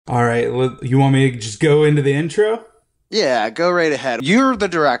All right, well, you want me to just go into the intro? Yeah, go right ahead. You're the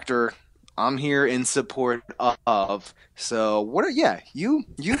director. I'm here in support of. So what are you I'm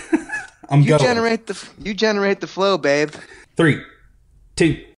you going. generate the flow, babe. Three,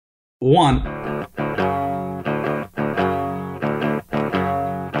 two, one.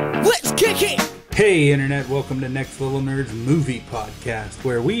 Let's kick it! Hey, Internet, welcome to Next Level Nerds Movie Podcast,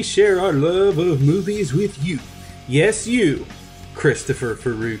 where we share our love of movies with you. Yes, you, Christopher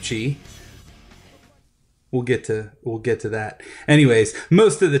Ferrucci. We'll get to that. Anyways,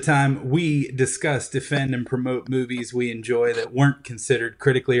 most of the time we discuss, defend, and promote movies we enjoy that weren't considered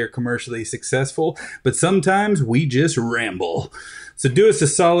critically or commercially successful, but sometimes we just ramble. So do us a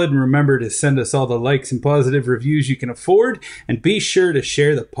solid and remember to send us all the likes and positive reviews you can afford, and be sure to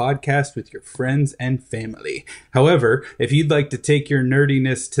share the podcast with your friends and family. However, if you'd like to take your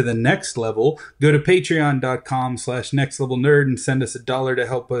nerdiness to the next level, go to patreon.com/nextlevelnerd and send us $1 to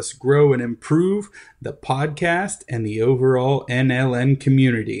help us grow and improve the podcast and the overall NLN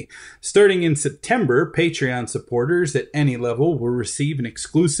community. Starting in September, Patreon supporters at any level will receive an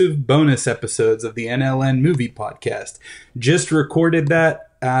exclusive bonus episodes of the NLN Movie Podcast. Just recorded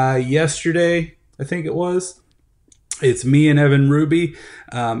that yesterday, I think it was. It's me and Evan Ruby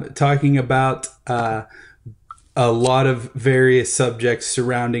talking about a lot of various subjects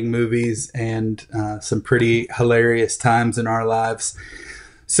surrounding movies and some pretty hilarious times in our lives.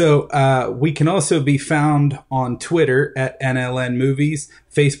 So we can also be found on Twitter at NLN Movies,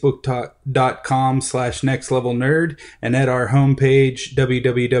 Facebook.com/nextlevelnerd, and at our homepage,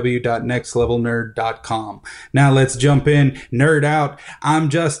 www.nextlevelnerd.com. Now let's jump in, nerd out. I'm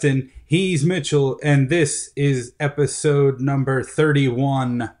Justin, he's Mitchell, and this is episode number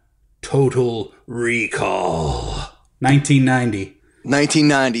 31, Total Recall, 1990.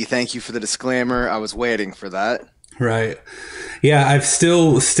 1990. Thank you for the disclaimer. I was waiting for that. Right. Yeah, I've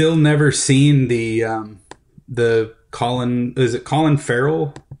still never seen the Colin, is it Colin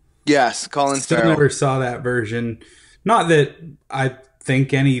Farrell? Yes, Colin Still Farrell. never saw that version. Not that I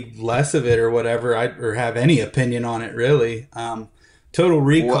think any less of it or whatever, or have any opinion on it really. Total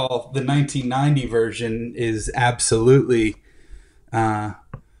Recall, the 1990 version, is absolutely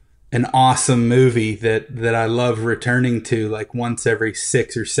an awesome movie that I love returning to like once every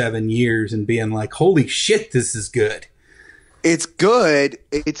 6 or 7 years and being like, holy shit, this is good. It's good.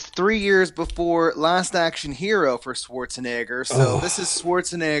 It's 3 years before Last Action Hero for Schwarzenegger, so This is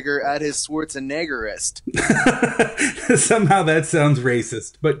Schwarzenegger at his Schwarzeneggerist. Somehow that sounds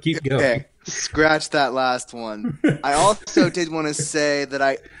racist, but keep going. Okay, scratch that last one. I also did want to say that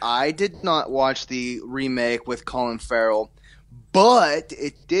I did not watch the remake with Colin Farrell, but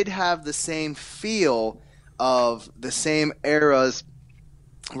it did have the same feel of the same era's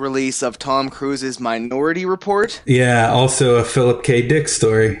release of Tom Cruise's Minority Report. Yeah, also a Philip K. Dick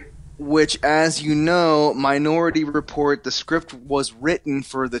story. Which, as you know, Minority Report, the script was written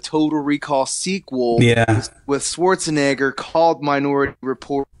for the Total Recall sequel with Schwarzenegger called Minority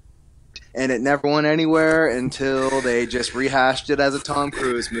Report, and it never went anywhere until they just rehashed it as a Tom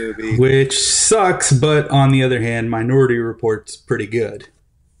Cruise movie. Which sucks, but on the other hand, Minority Report's pretty good.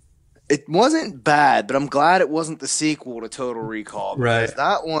 It wasn't bad, but I'm glad it wasn't the sequel to Total Recall. Because Right.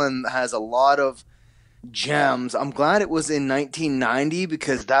 that one has a lot of gems. I'm glad it was in 1990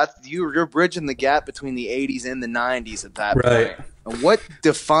 because you're bridging the gap between the 80s and the 90s at that Right. point. And what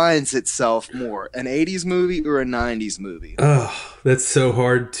defines itself more, an 80s movie or a 90s movie? Oh, that's so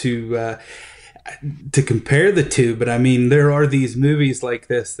hard to compare the two. But I mean, there are these movies like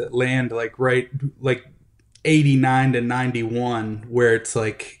this that land like 89 to 91, where it's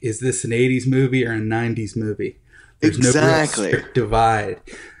like, is this an 80s movie or a 90s movie? There's Exactly. no real strict divide.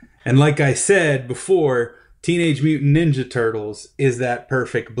 And like I said before, Teenage Mutant Ninja Turtles is that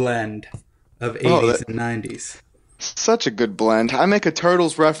perfect blend of 80s and 90s. Such a good blend. I make a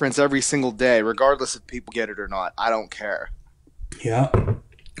Turtles reference every single day, regardless if people get it or not. I don't care. Yeah.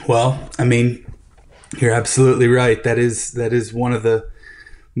 Well, I mean, you're absolutely right. That is one of the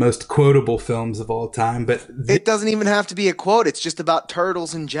most quotable films of all time. But It doesn't even have to be a quote. It's just about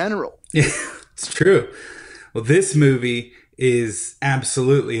turtles in general. Yeah, it's true. Well, this movie is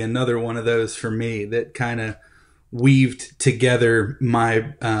absolutely another one of those for me that kind of weaved together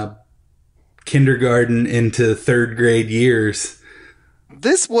my kindergarten into third grade years.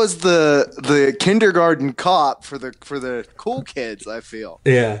 This was the kindergarten cop for the cool kids, I feel.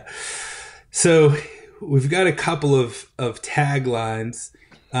 Yeah. So we've got a couple of taglines.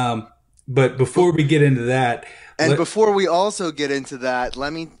 But before we get into that... And before we also get into that,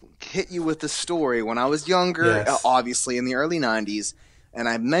 let me hit you with the story. When I was younger, obviously in the early 90s, and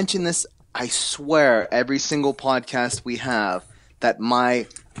I mentioned this, I swear, every single podcast we have, that my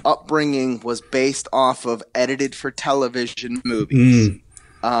upbringing was based off of edited for television movies.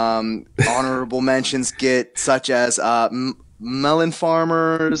 Honorable mentions get such as Melon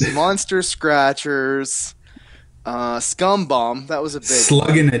Farmers, Monster Scratchers, Scum Bomb. That was a big Slug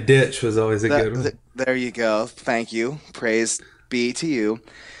one. in a Ditch was always a good one. There you go. Thank you. Praise be to you.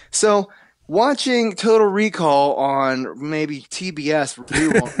 So, watching Total Recall on maybe TBS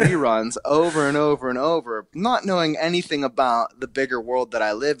reruns over and over and over, not knowing anything about the bigger world that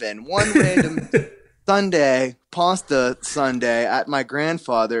I live in, one random Sunday, pasta Sunday at my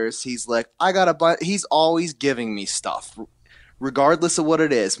grandfather's, he's like, he's always giving me stuff, regardless of what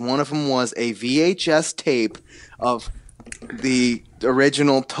it is. One of them was a VHS tape of the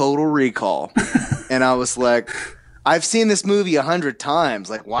original Total Recall. And I was like, I've seen this movie 100 times.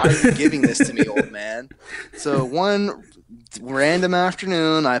 Like, why are you giving this to me, old man? So one random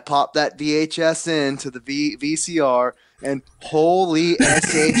afternoon, I popped that VHS into the VCR, and holy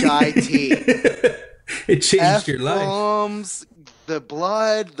shit. It changed your life. F-bombs, the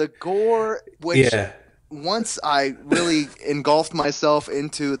blood, the gore, which once I really engulfed myself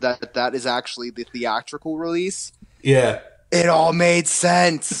into that is actually the theatrical release. Yeah. It all made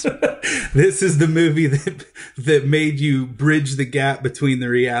sense. This is the movie that made you bridge the gap between the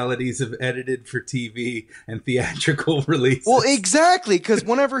realities of edited for TV and theatrical release. Well, exactly, because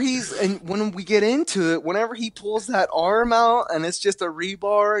when we get into it, whenever he pulls that arm out and it's just a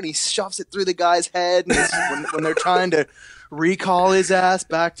rebar and he shoves it through the guy's head, and when they're trying to recall his ass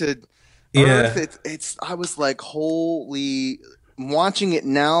back to Earth, I was like, holy. Watching it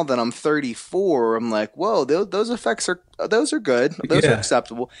now that I'm 34, I'm like, whoa, those effects are good. Those are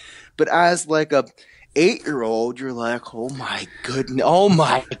acceptable. But as like a 8-year-old, you're like, oh my goodness, oh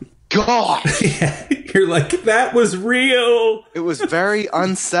my gosh. You're like, that was real. It was very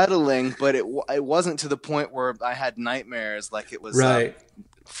unsettling, but it wasn't to the point where I had nightmares like it was. Right.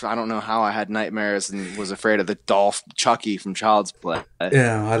 I don't know how I had nightmares and was afraid of the doll Chucky from Child's Play.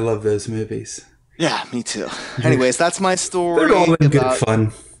 Yeah, I love those movies. Yeah, me too. Anyways, that's my story. They're all in good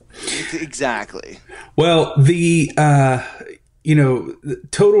fun. Exactly. Well, the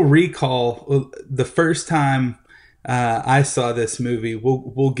Total Recall, the first time I saw this movie,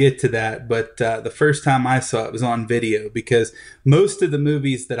 we'll get to that, but the first time I saw it was on video, because most of the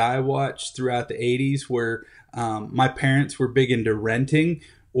movies that I watched throughout the 80s were my parents were big into renting,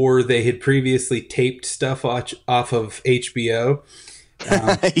 or they had previously taped stuff off of HBO.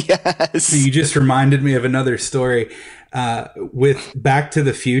 Yes. You just reminded me of another story with Back to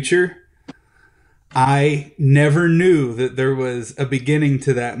the Future. I never knew that there was a beginning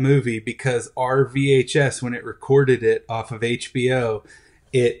to that movie, because our VHS, when it recorded it off of HBO,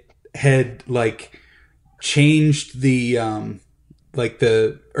 it had like changed the destroyed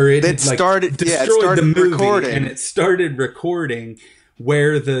the movie recording. And it started recording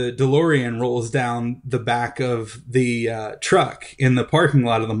where the DeLorean rolls down the back of the truck in the parking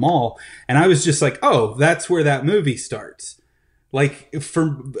lot of the mall. And I was just like, oh, that's where that movie starts. Like,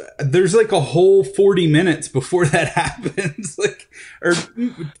 there's like a whole 40 minutes before that happens, or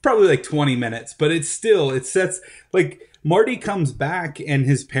probably like 20 minutes, but it sets, like, Marty comes back and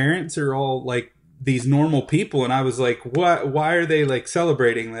his parents are all like these normal people. And I was like, what, why are they like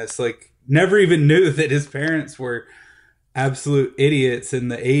celebrating this? Like, never even knew that his parents were absolute idiots in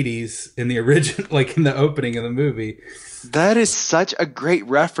the 80s in the original, like in the opening of the movie. That is such a great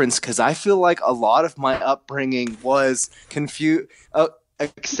reference, because I feel like a lot of my upbringing was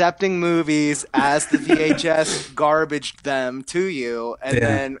accepting movies as the VHS garbaged them to you, and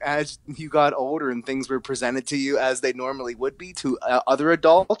then as you got older and things were presented to you as they normally would be to other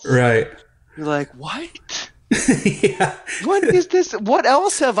adults, right? You're like, what? Yeah. What is this? What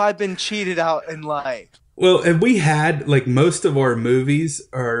else have I been cheated out in life? Well, and we had, like, most of our movies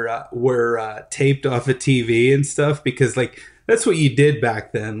were taped off of TV and stuff, because, like, that's what you did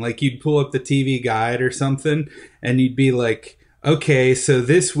back then. Like, you'd pull up the TV guide or something, and you'd be like, okay, so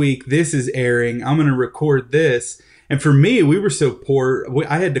this week this is airing. I'm going to record this. And for me, we were so poor,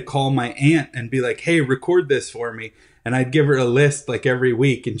 I had to call my aunt and be like, hey, record this for me. And I'd give her a list, like, every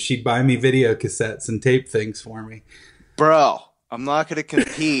week, and she'd buy me video cassettes and tape things for me. Bro, I'm not going to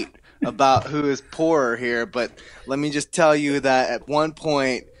compete about who is poorer here, but let me just tell you that at one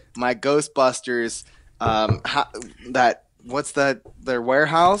point, my Ghostbusters, their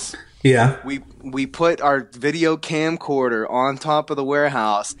warehouse? Yeah. We put our video camcorder on top of the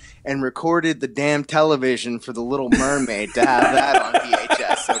warehouse and recorded the damn television for The Little Mermaid to have that on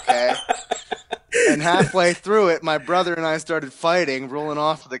VHS, okay? And halfway through it, my brother and I started fighting, rolling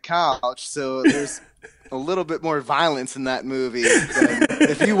off the couch, so there's a little bit more violence in that movie than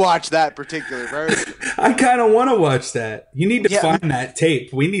if you watch that particular version. I kind of want to watch that. You need to find that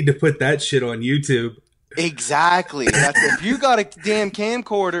tape. We need to put that shit on YouTube. Exactly. If you got a damn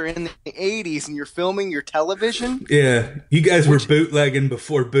camcorder in the 80s and you're filming your television. Yeah. You guys were bootlegging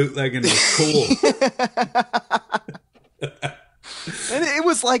before bootlegging was cool. And it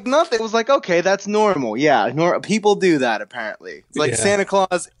was like nothing. It was like, okay, that's normal. Yeah, people do that apparently. It's like Santa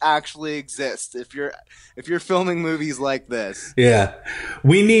Claus actually exists if you're filming movies like this. Yeah.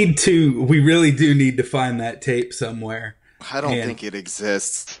 We really do need to find that tape somewhere. I don't think it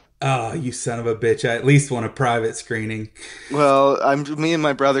exists. Oh, you son of a bitch. I at least want a private screening. Well, me and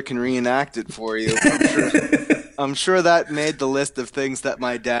my brother can reenact it for you. I'm sure that made the list of things that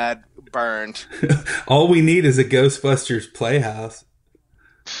my dad burned. All we need is a Ghostbusters Playhouse.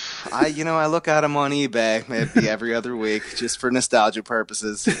 I look at them on eBay maybe every other week just for nostalgia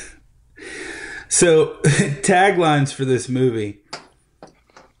purposes. So, taglines for this movie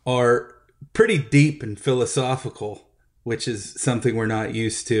are pretty deep and philosophical, which is something we're not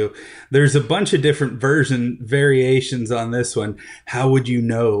used to. There's a bunch of different variations on this one. How would you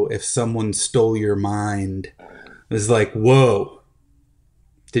know if someone stole your mind? It was like, whoa.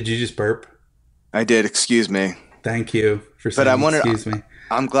 Did you just burp? I did, excuse me. Thank you for saying excuse me.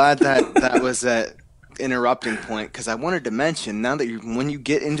 I'm glad that was a interrupting point, because I wanted to mention, now that when you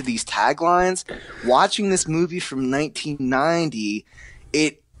get into these taglines, watching this movie from 1990,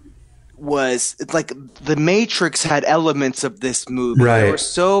 it's like The Matrix had elements of this movie. Right. There were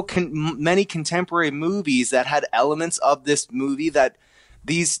so many contemporary movies that had elements of this movie that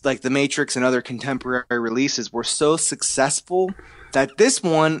these, like The Matrix and other contemporary releases, were so successful that this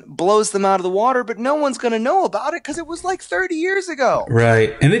one blows them out of the water, but no one's going to know about it because it was like 30 years ago.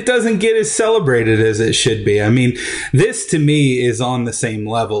 Right. And it doesn't get as celebrated as it should be. I mean, this to me is on the same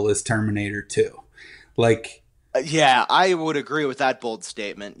level as Terminator 2. Like, yeah, I would agree with that bold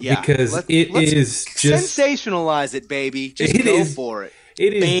statement. Yeah, because let's just sensationalize it, baby. Just go for it.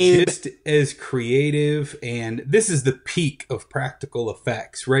 It is just as creative, and this is the peak of practical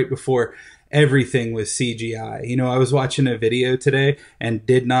effects, right before everything was CGI. You know, I was watching a video today and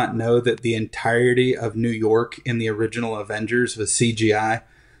did not know that the entirety of New York in the original Avengers was CGI.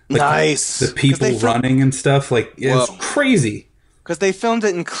 Like nice. The people running and stuff, like, it's crazy. Because they filmed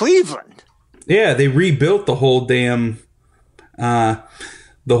it in Cleveland. Yeah, they rebuilt the whole damn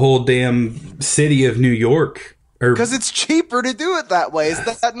city of New York. Because it's cheaper to do it that way. Is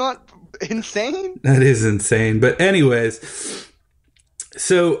that not insane? That is insane. But anyways,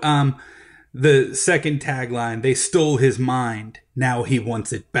 so the second tagline, they stole his mind, now he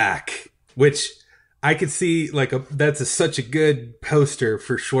wants it back. Which I could see, like, that's such a good poster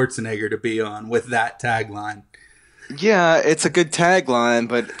for Schwarzenegger to be on with that tagline. Yeah, it's a good tagline,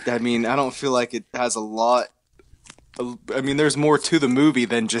 but I mean, I don't feel like it has a lot. I mean, there's more to the movie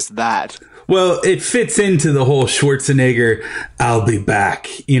than just that. Well, it fits into the whole Schwarzenegger, I'll be back.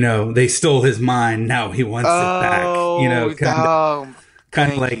 You know, they stole his mind, now he wants it back. You know,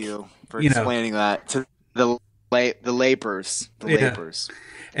 kind of like, you for explaining that to the lapers. Lapers.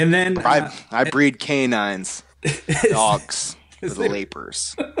 And then I breed canines, dogs for the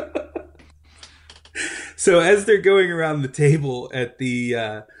lapers. So as they're going around the table at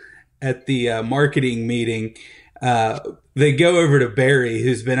the marketing meeting, they go over to Barry,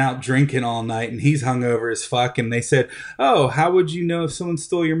 who's been out drinking all night, and he's hungover as fuck. And they said, "Oh, how would you know if someone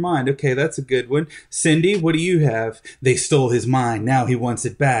stole your mind?" Okay, that's a good one. Cindy, what do you have? They stole his mind. Now he wants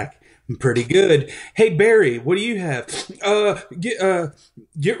it back. Pretty good. Hey, Barry, what do you have?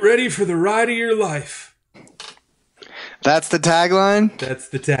 Get ready for the ride of your life. That's the tagline? That's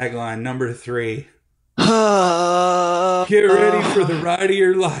the tagline, number 3. Get ready for the ride of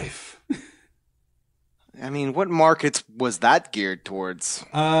your life. I mean, what markets was that geared towards?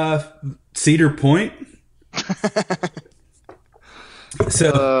 Cedar Point.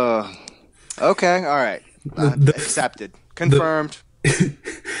 So, okay, all right. Accepted. Confirmed.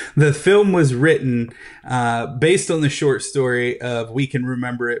 The film was written based on the short story of We Can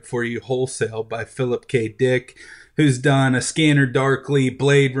Remember It For You Wholesale by Philip K. Dick, who's done A Scanner Darkly,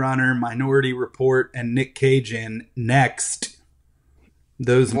 Blade Runner, Minority Report, and Nick Cage in Next.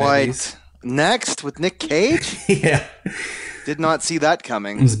 Those movies. Next with Nick Cage? Yeah. Did not see that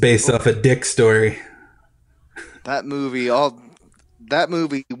coming. It was based off a Dick story. That movie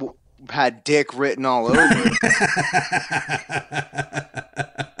had Dick written all over it.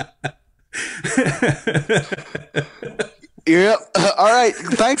 Yep. All right.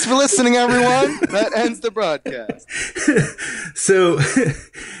 Thanks for listening, everyone. That ends the broadcast. So,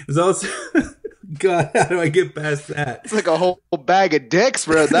 there's also... God, how do I get past that? It's like a whole bag of dicks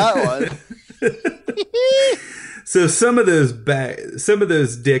for that one. So some of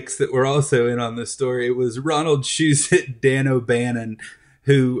those dicks that were also in on the story was Ronald Shusett, Dan O'Bannon,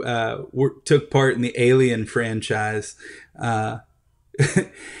 who took part in the Alien franchise.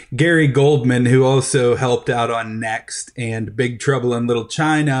 Gary Goldman, who also helped out on Next and Big Trouble in Little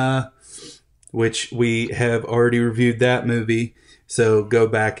China, which we have already reviewed that movie. So go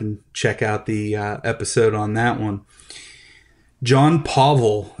back and check out the episode on that one. John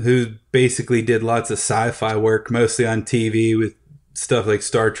Pavel, who basically did lots of sci-fi work, mostly on TV with stuff like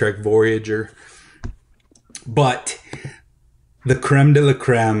Star Trek Voyager. But the creme de la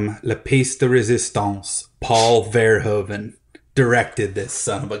creme, la pièce de résistance, Paul Verhoeven, directed this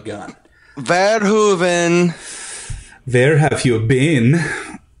son of a gun. Verhoeven. Where have you been?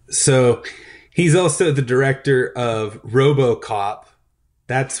 So he's also the director of RoboCop.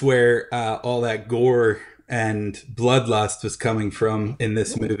 That's where all that gore and bloodlust was coming from in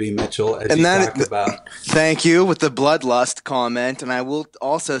this movie, Mitchell, as you talked about. Thank you with the bloodlust comment. And I will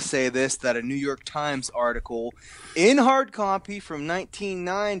also say this, that a New York Times article in hard copy from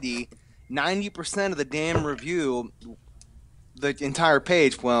 1990, 90% of the damn review, the entire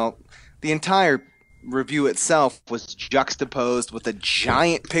page, well, the entire review itself was juxtaposed with a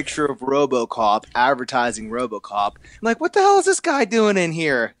giant picture of RoboCop advertising RoboCop. I'm like, what the hell is this guy doing in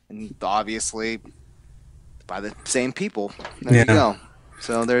here? And obviously by the same people. There you go.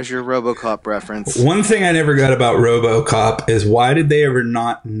 So there's your RoboCop reference. One thing I never got about RoboCop is why did they ever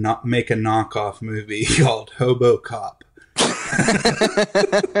not make a knockoff movie called HoboCop?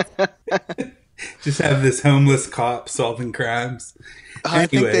 Just have this homeless cop solving crimes. I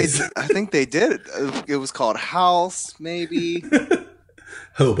think they did. It was called House, maybe.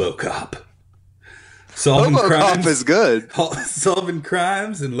 HoboCop. Solving HoboCop crimes is good. Solving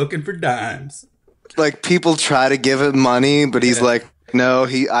crimes and looking for dimes. Like, people try to give him money, but he's like, no,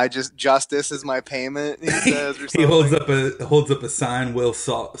 justice is my payment, he says, or something. He holds up a sign, will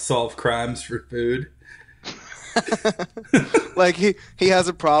solve crimes for food. Like, he has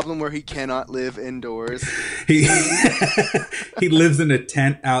a problem where he cannot live indoors. He lives in a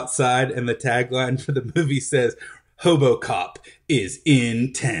tent outside, and the tagline for the movie says, HoboCop is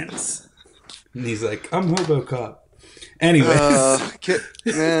intense. And he's like, I'm HoboCop. Anyways. Get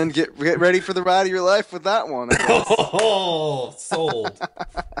ready for the ride of your life with that one. Oh, sold.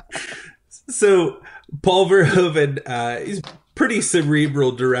 So Paul Verhoeven is a pretty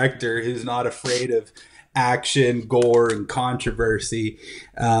cerebral director who's not afraid of action, gore, and controversy.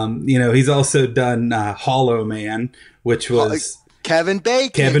 He's also done Hollow Man, which was Kevin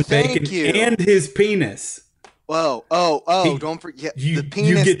Bacon. Thank you. And his penis. Whoa! Don't forget the penis.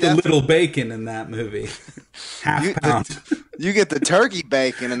 You get the little bacon in that movie. Pound. You get the turkey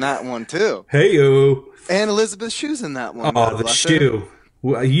bacon in that one too. Hey-o. And Elizabeth Shue's in that one. Oh, the shoe.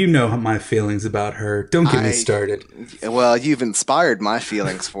 Well, you know my feelings about her. Don't get me started. Well, you've inspired my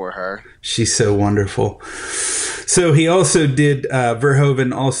feelings for her. She's so wonderful. So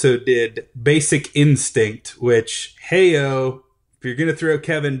Verhoeven also did Basic Instinct, which, hey-o, if you're going to throw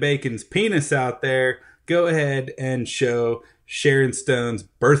Kevin Bacon's penis out there, go ahead and show Sharon Stone's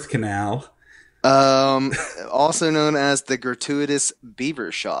birth canal. Also known as the gratuitous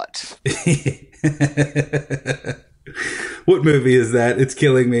beaver shot. What movie is that? It's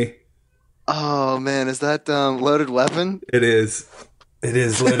killing me. Oh man, is that Loaded Weapon? It is. It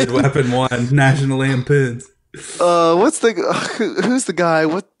is Loaded Weapon 1, National Lampoons. Who's the guy?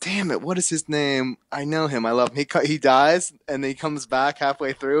 What is his name? I know him. I love him. He dies and then he comes back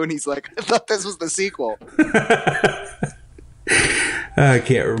halfway through and he's like, I thought this was the sequel. I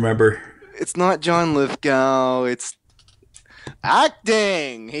can't remember. It's not John Lithgow. It's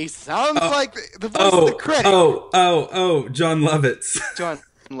acting. He sounds like the voice of the critic. John Lovitz. John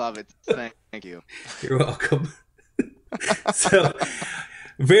Lovitz. Thank you. You're welcome. So,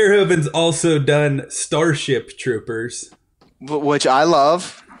 Verhoeven's also done Starship Troopers, which I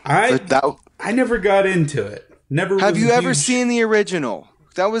love. I never got into it. Have you ever seen the original?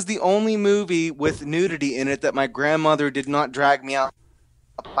 That was the only movie with nudity in it that my grandmother did not drag me out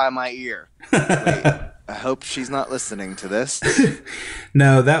by my ear. Wait, I hope she's not listening to this.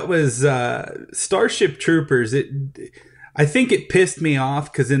 No, that was Starship Troopers. I think it pissed me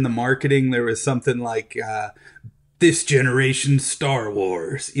off because in the marketing there was something like this generation Star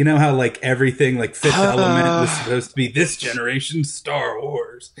Wars. You know how like everything like Fifth Element was supposed to be this generation Star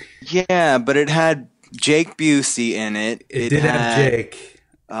Wars. Yeah, but it had Jake Busey in it. It did have Jake.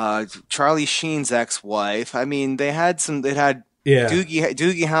 Charlie Sheen's ex-wife. I mean, they had Doogie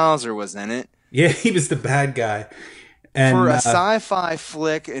Howser was in it. Yeah, he was the bad guy. And, for a sci-fi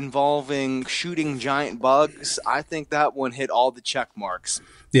flick involving shooting giant bugs, I think that one hit all the check marks.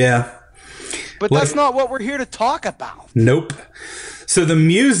 Yeah. But that's not what we're here to talk about. Nope. So the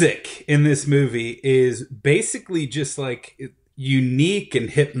music in this movie is basically just like unique and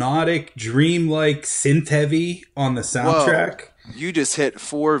hypnotic, dreamlike, synth-heavy on the soundtrack. Whoa. You just hit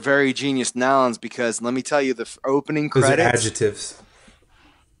 4 very genius nouns, because let me tell you, the opening credits... Those are adjectives.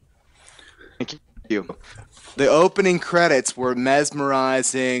 Thank you. The opening credits were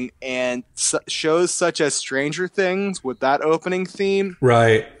mesmerizing, and shows such as Stranger Things with that opening theme...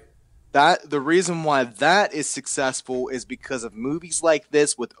 Right. The reason why that is successful is because of movies like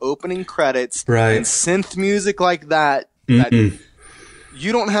this with opening credits and synth music like that. That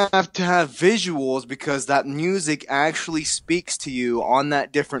you don't have to have visuals, because that music actually speaks to you on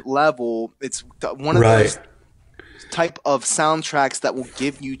that different level. It's one of those type of soundtracks that will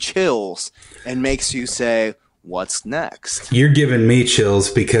give you chills and makes you say, "What's next?" You're giving me chills,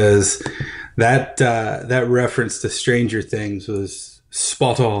 because that reference to Stranger Things was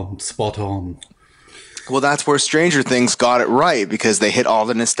spot on. Well, that's where Stranger Things got it right, because they hit all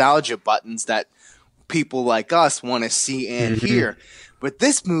the nostalgia buttons that people like us want to see and hear. But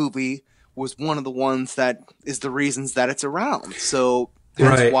this movie was one of the ones that is the reasons that it's around. So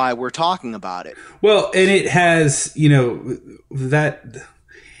that's why we're talking about it. Well, and it has,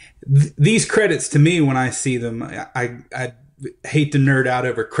 these credits, to me, when I see them, I hate to nerd out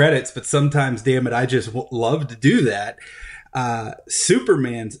over credits, but sometimes, damn it, I just love to do that.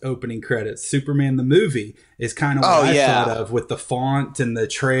 Superman's opening credits, Superman the movie, is kind of what I thought of, with the font and the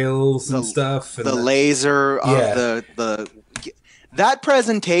trails and stuff. And the laser of that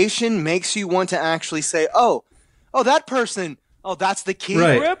presentation makes you want to actually say, oh, that person, that's the key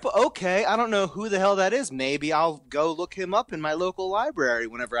grip? Okay, I don't know who the hell that is. Maybe I'll go look him up in my local library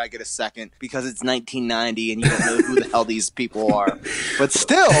whenever I get a second, because it's 1990 and you don't know who the hell these people are. But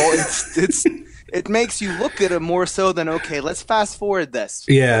still, it makes you look at it more so than, okay, let's fast forward this.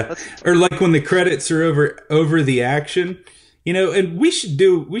 Yeah. Or like when the credits are over the action, and we should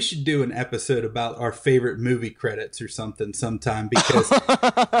do an episode about our favorite movie credits or something sometime, because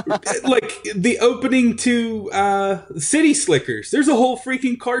like the opening to City Slickers, there's a whole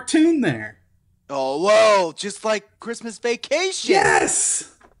freaking cartoon there. Oh, whoa, just like Christmas Vacation. Yes.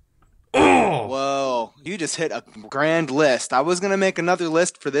 Oh, whoa! You just hit a grand list. I was gonna make another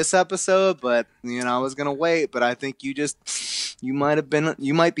list for this episode, but I was gonna wait. But I think you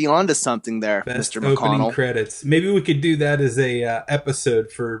might be onto something there, Best Mr. McConnell. Opening credits. Maybe we could do that as a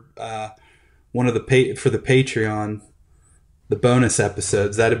episode for one of the for the Patreon, the bonus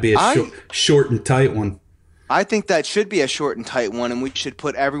episodes. That'd be a short and tight one. I think that should be a short and tight one, and we should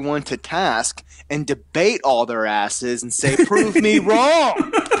put everyone to task and debate all their asses and say, "Prove me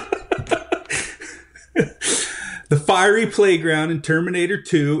wrong." The Fiery Playground in Terminator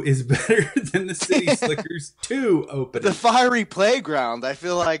 2 is better than the City Slickers 2 opening. The Fiery Playground. I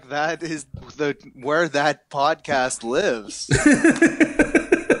feel like that is where that podcast lives.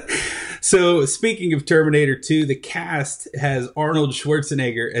 So, speaking of Terminator 2, the cast has Arnold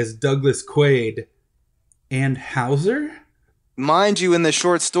Schwarzenegger as Douglas Quaid and Hauser? Mind you, in the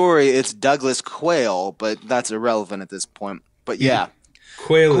short story, it's Douglas Quayle, but that's irrelevant at this point. But yeah.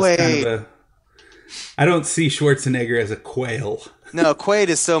 Quayle is kind of a... I don't see Schwarzenegger as a quail. No, Quaid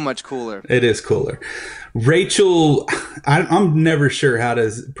is so much cooler. It is cooler. Rachel, I'm never sure how to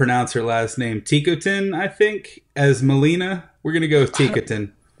pronounce her last name. Ticotin, I think, as Melina. We're going to go with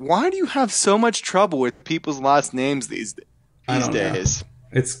Ticotin. Why do you have so much trouble with people's last names these days? Know.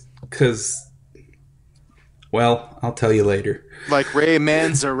 It's because, well, I'll tell you later. Like Ray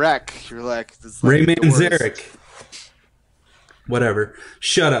Manzarek. You're like... Ray Manzarek. Whatever.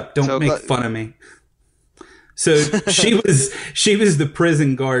 Shut up. Don't make fun of me. So she was the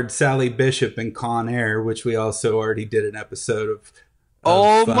prison guard Sally Bishop in Con Air, which we also already did an episode of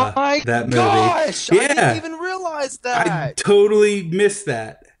that movie. Gosh, I didn't even realize that. I totally missed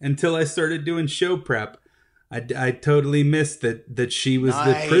that until I started doing show prep. I totally missed that she was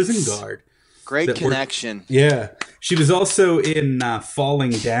the prison guard. Great connection. Yeah. She was also in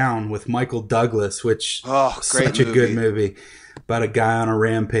Falling Down with Michael Douglas, which such a good movie. About a guy on a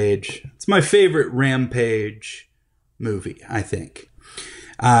rampage. It's my favorite rampage movie, I think.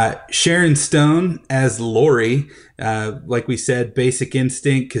 Sharon Stone as Lori. Like we said, Basic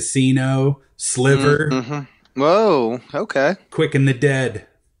Instinct, Casino, Sliver. Mm-hmm. Whoa, okay. Quick and the Dead.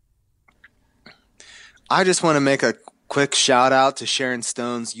 I just want to make a quick shout out to Sharon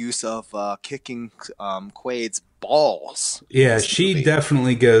Stone's use of kicking Quaid's balls. Yeah, she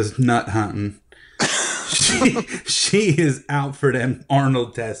definitely goes nut hunting. She is out for them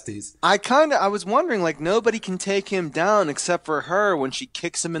Arnold testes. I was wondering, like, nobody can take him down except for her when she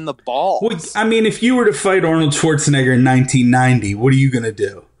kicks him in the balls. Well, I mean, if you were to fight Arnold Schwarzenegger in 1990, what are you going to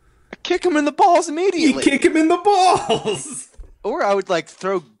do? kick him in the balls immediately. You kick him in the balls. Or I would like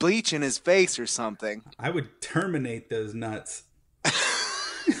throw bleach in his face or something. I would terminate those nuts.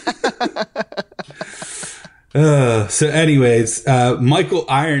 So anyways, Michael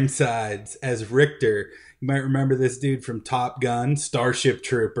Ironsides as Richter. You might remember this dude from Top Gun, Starship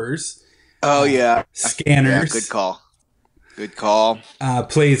Troopers. Oh, yeah. Scanners. Yeah, good call.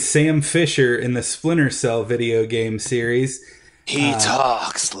 Plays Sam Fisher in the Splinter Cell video game series. He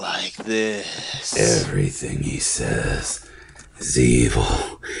talks like this. Everything he says is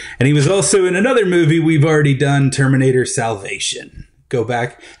evil. And he was also in another movie we've already done, Terminator Salvation. Go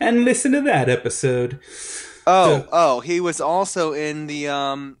back and listen to that episode. He was also in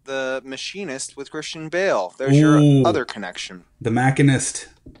the Machinist with Christian Bale. There's your other connection. The Machinist.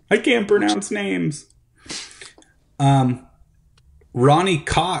 I can't pronounce names. Ronnie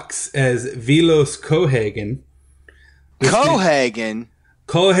Cox as Velos Cohagen. Cohagen?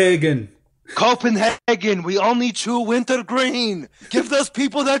 Copenhagen. We only chew wintergreen. Give those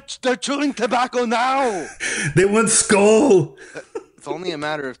people that they're chewing tobacco now. They want Skull. It's only a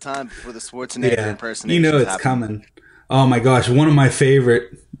matter of time before the Schwarzenegger impersonation. You know it's coming. Oh my gosh, one of my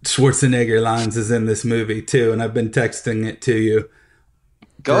favorite Schwarzenegger lines is in this movie too, and I've been texting it to you.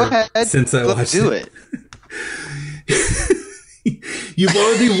 Go ahead. Since I watched it. You've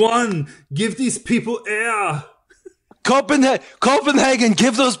already won. Give these people air. Copenhagen,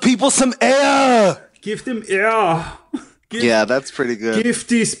 give those people some air. Give them air. Yeah, that's pretty good. Give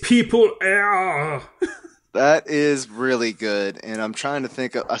these people air. That is really good, and I'm trying to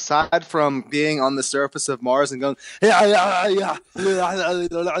think of, aside from being on the surface of Mars and going, yeah, I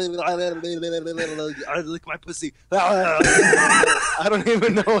lick my pussy. I don't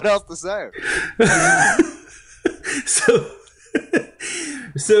even know what else to say.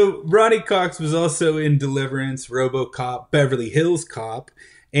 So Ronnie Cox was also in Deliverance, RoboCop, Beverly Hills Cop,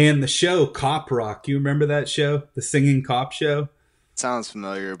 and the show Cop Rock. You remember that show, the singing cop show? Sounds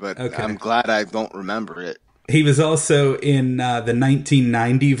familiar, but okay. I'm glad I don't remember it. He was also in the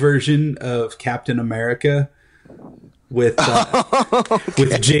 1990 version of Captain America with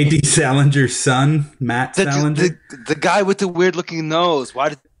with J.D. Salinger's son, Matt Salinger. The guy with the weird-looking nose. Why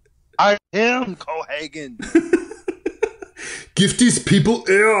did I him, Cohagen? Give these people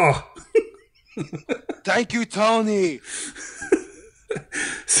air. Thank you, Tony.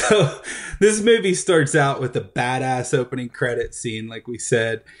 So this movie starts out with a badass opening credit scene, like we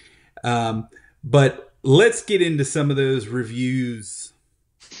said. But let's get into some of those reviews.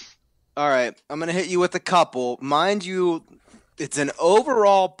 All right. I'm going to hit you with a couple. Mind you, it's an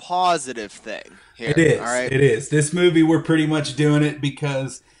overall positive thing here. It is. All right? It is. This movie, we're pretty much doing it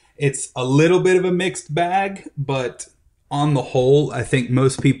because it's a little bit of a mixed bag, but on the whole, I think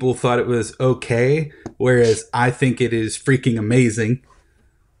most people thought it was okay, whereas I think it is freaking amazing.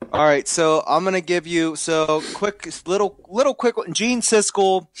 All right, so I'm gonna give you quick little quick one. Gene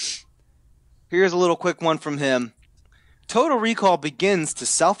Siskel. Here's a little quick one from him. Total Recall begins to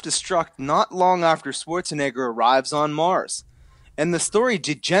self-destruct not long after Schwarzenegger arrives on Mars, and the story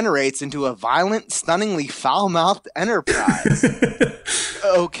degenerates into a violent, stunningly foul-mouthed enterprise.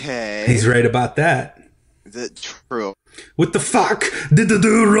 Okay, he's right about that. Is it true? What the fuck did I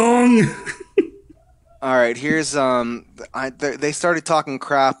do wrong? All right, here's they started talking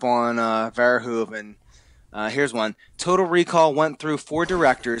crap on Verhoeven. Here's one. Total Recall went through 4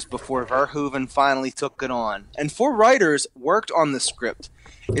 directors before Verhoeven finally took it on, and 4 writers worked on the script.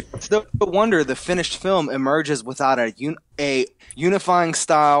 It's no wonder the finished film emerges without a unifying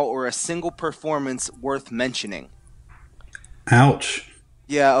style or a single performance worth mentioning. Ouch.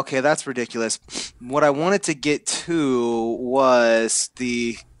 Yeah, okay, that's ridiculous. What I wanted to get to was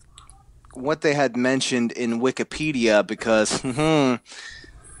what they had mentioned in Wikipedia, because a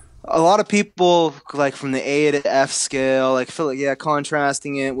lot of people, like from the A to F scale, like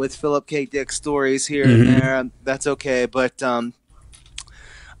contrasting it with Philip K. Dick stories here and there, that's okay. But the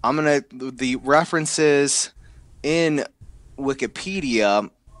references in Wikipedia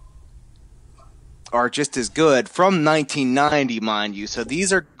are just as good from 1990, mind you. So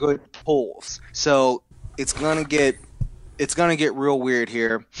these are good polls. So it's gonna get real weird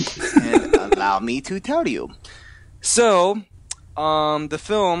here, and allow me to tell you. So, the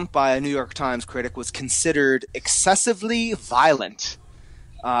film by a New York Times critic was considered excessively violent.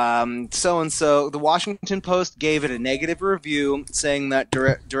 The Washington Post gave it a negative review, saying that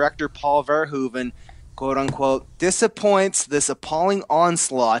director Paul Verhoeven, quote unquote, disappoints this appalling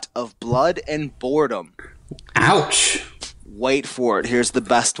onslaught of blood and boredom. Ouch. Wait for it. Here's the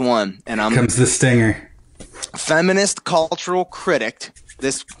best one. And comes the stinger. Feminist cultural critic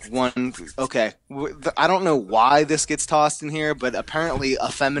This one, okay. I don't know why this gets tossed in here, but apparently a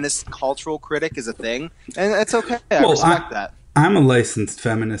feminist cultural critic is a thing, and it's okay. I respect that. I'm a licensed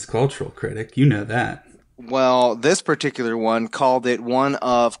feminist cultural critic. You know that. Well, this particular one called it one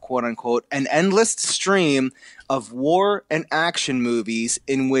of, quote unquote, an endless stream of war and action movies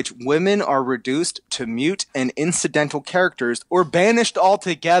in which women are reduced to mute and incidental characters or banished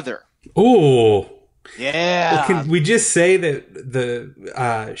altogether. Oh. Yeah. Well, can we just say that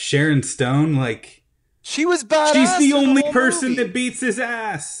the Sharon Stone, like, she was badass. She's the only person that beats his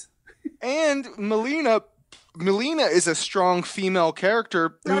ass. And Melina is a strong female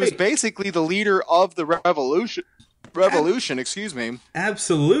character who is basically the leader of the revolution, excuse me.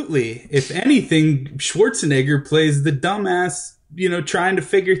 Absolutely. If anything, Schwarzenegger plays the dumbass, trying to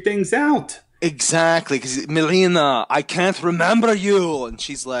figure things out. Exactly, because Melina, I can't remember you. And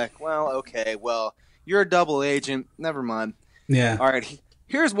she's like, well, okay, well, you're a double agent. Never mind. Yeah. All right,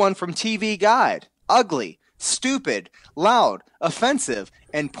 here's one from TV Guide. Ugly, stupid, loud, offensive,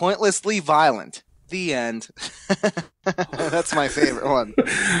 and pointlessly violent. The end. That's my favorite one.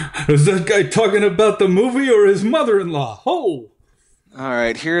 Is that guy talking about the movie or his mother-in-law? Oh! All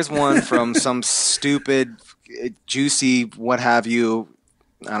right, here's one from some stupid, juicy, what have you.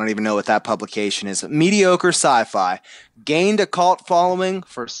 I don't even know what that publication is. Mediocre sci-fi. Gained a cult following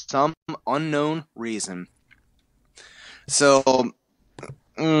for some unknown reason. So,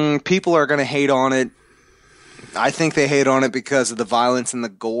 people are going to hate on it. I think they hate on it because of the violence and the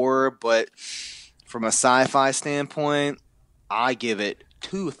gore, but from a sci-fi standpoint, I give it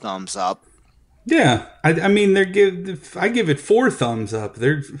 2 thumbs up. Yeah, I mean, I give it 4 thumbs up.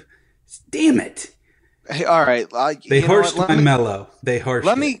 Damn it. Hey, all right, they harshed my mellow. They harshed.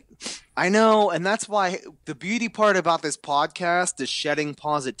 I know, and that's why the beauty part about this podcast is shedding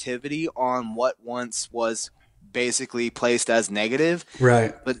positivity on what once was basically placed as negative.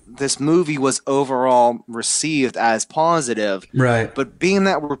 Right. But this movie was overall received as positive. Right. But being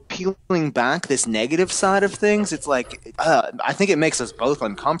that we're peeling back this negative side of things, it's like, I think it makes us both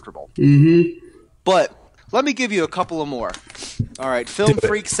uncomfortable. Mm-hmm. But let me give you a couple of more. All right. Film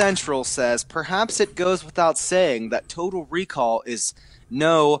Freak Central says, perhaps it goes without saying that Total Recall is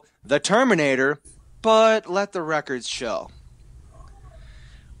no The Terminator, but let the records show.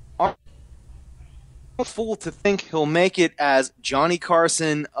 Fool to think he'll make it as Johnny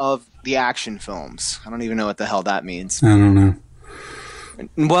Carson of the action films. I don't even know what the hell that means. I don't know.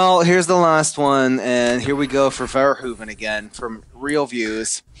 Well, here's the last one, and here we go for Verhoeven again from Real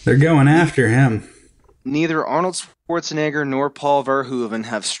Views. They're going after him. Neither Arnold Schwarzenegger nor Paul Verhoeven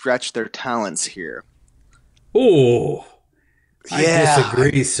have stretched their talents here. Oh, I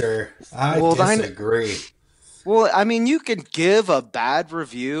disagree, sir. I disagree. Well, I mean, you could give a bad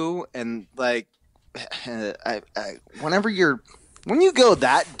review and like. When you go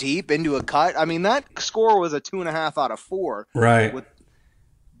that deep into a cut, I mean, that score was a 2.5 out of 4. Right.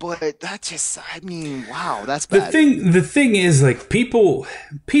 But that just, I mean, wow, that's bad. The thing is, like, people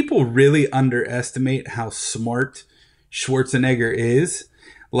really underestimate how smart Schwarzenegger is.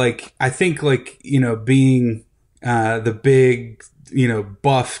 Like, I think, like, being the big,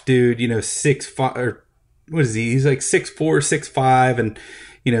 buff dude, 6'5", or what is he? He's like 6'4", 6'5", and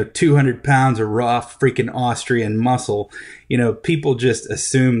 200 pounds of rough freaking Austrian muscle. People just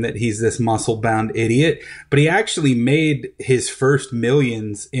assume that he's this muscle-bound idiot, but he actually made his first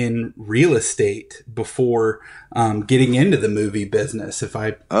millions in real estate before getting into the movie business, if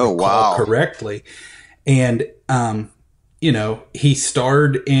I recall correctly. And, he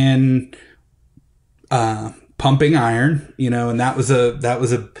starred in Pumping Iron, and that was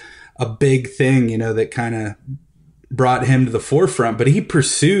a big thing, that kind of brought him to the forefront, but he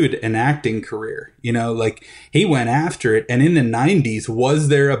pursued an acting career, like he went after it. And in the 90s, was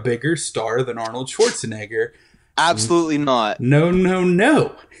there a bigger star than Arnold Schwarzenegger? Absolutely not. No.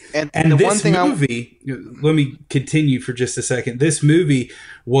 And the this one thing movie, let me continue for just a second. This movie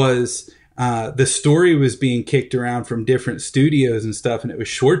was, the story was being kicked around from different studios and stuff. And it was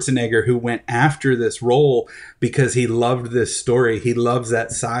Schwarzenegger who went after this role because he loved this story. He loves that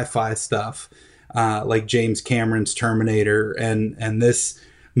sci-fi stuff. Like James Cameron's Terminator and this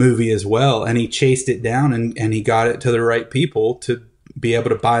movie as well. And he chased it down and he got it to the right people to be able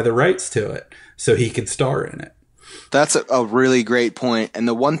to buy the rights to it so he could star in it. That's a really great point. And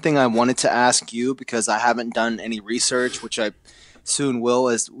the one thing I wanted to ask you, because I haven't done any research, which I soon will,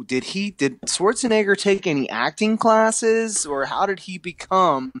 is did Schwarzenegger take any acting classes, or how did he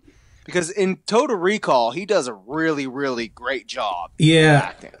become? Because in Total Recall, he does a really, really great job. Yeah.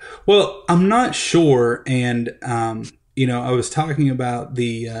 Acting. Well, I'm not sure. And, I was talking about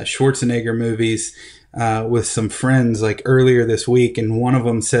the Schwarzenegger movies with some friends like earlier this week, and one of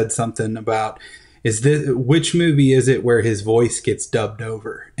them said something about which movie is it where his voice gets dubbed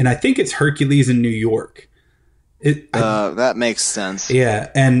over? And I think it's Hercules in New York. That makes sense. Yeah,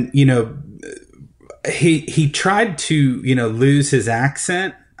 and he tried to lose his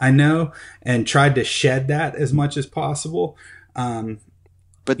accent, I know, and tried to shed that as much as possible.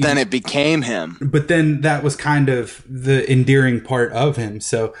 But then it became him. But then that was kind of the endearing part of him.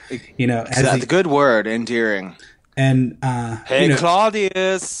 So, that's a good word, endearing. And hey,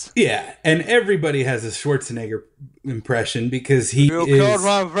 Claudius. Yeah, and everybody has a Schwarzenegger impression because you killed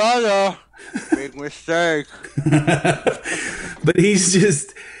my brother. Big mistake. But he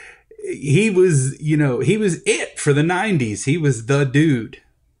was it for the 90s. He was the dude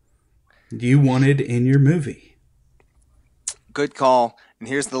you wanted in your movie. Good call. And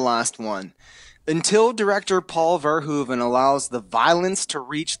here's the last one. Until director Paul Verhoeven allows the violence to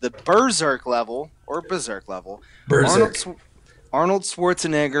reach the Berserk level, Arnold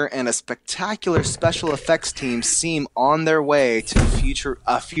Schwarzenegger and a spectacular special effects team seem on their way to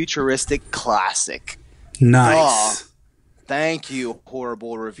a futuristic classic. Nice. Oh, thank you,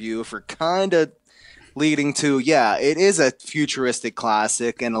 horrible review, for kind of leading to, it is a futuristic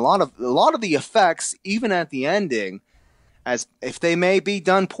classic, and a lot of the effects, even at the ending, as if they may be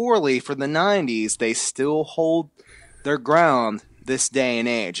done poorly for the 90s, they still hold their ground this day and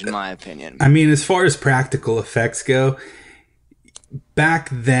age, in my opinion. I mean, as far as practical effects go, back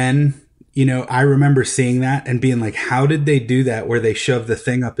then, I remember seeing that and being like, how did they do that where they shoved the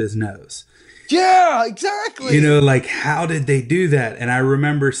thing up his nose? Yeah, exactly. How did they do that? And I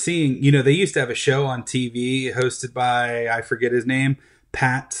remember seeing, they used to have a show on TV hosted by, I forget his name,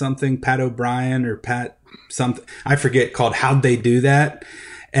 Pat O'Brien or Pat something, I forget, called How'd They Do That?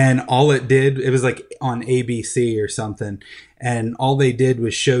 And all it did, it was like on ABC or something. And all they did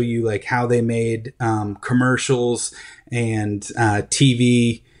was show you like how they made commercials and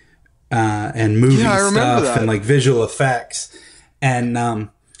TV and movie stuff and like visual effects. And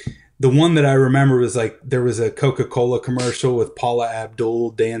the one that I remember was like there was a Coca-Cola commercial with Paula Abdul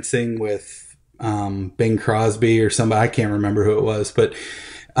dancing with Bing Crosby or somebody. I can't remember who it was, but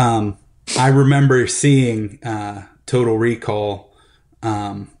I remember seeing Total Recall,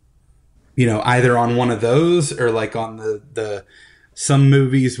 either on one of those or like on the some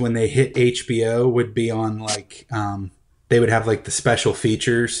movies when they hit HBO would be on like they would have like the special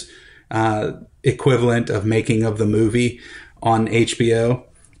features equivalent of making of the movie on HBO,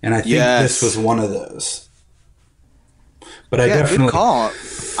 and I think this was one of those. But I definitely good call.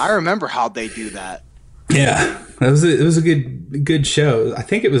 I remember how they do that. Yeah, it was a good show. I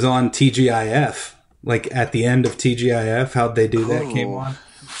think it was on TGIF, like at the end of TGIF. How'd They Do That came on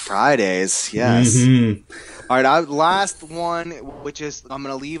Fridays. Yes. Mm-hmm. All right, last one, which is I'm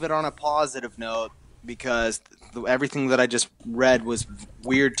going to leave it on a positive note because everything that I just read was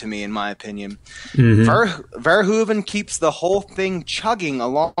weird to me, in my opinion. Mm-hmm. Verhoeven keeps the whole thing chugging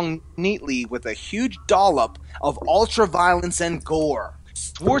along neatly with a huge dollop of ultra violence and gore.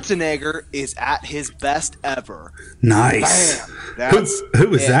 Schwarzenegger is at his best ever. Nice. Bam. Who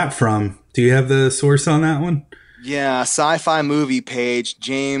was that from? Do you have the source on that one? Yeah, sci-fi movie page,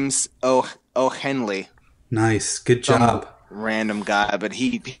 James O'Henley. Nice. Good job. Random guy, but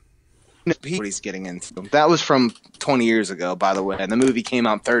he what he's getting into. That was from 20 years ago, by the way, and the movie came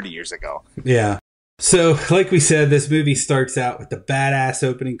out 30 years ago. Yeah. So, like we said, this movie starts out with the badass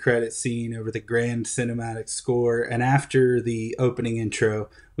opening credit scene over the grand cinematic score, and after the opening intro,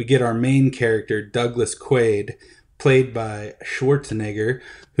 we get our main character, Douglas Quaid, played by Schwarzenegger,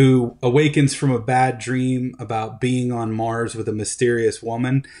 who awakens from a bad dream about being on Mars with a mysterious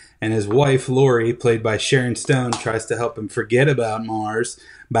woman, and his wife, Lori, played by Sharon Stone, tries to help him forget about Mars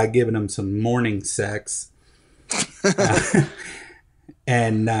by giving him some morning sex.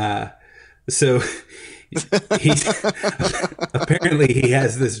 So apparently he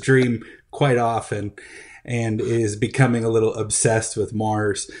has this dream quite often and is becoming a little obsessed with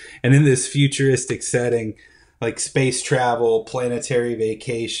Mars. And in this futuristic setting, like space travel, planetary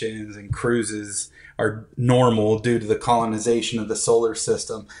vacations, and cruises are normal due to the colonization of the solar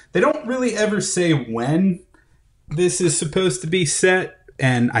system. They don't really ever say when this is supposed to be set,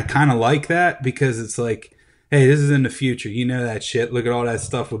 and I kind of like that because it's like, hey, this is in the future. You know that shit. Look at all that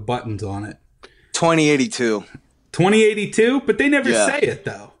stuff with buttons on it. 2082. 2082? But they never say it,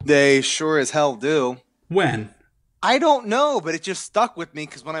 though. They sure as hell do. When? I don't know, but it just stuck with me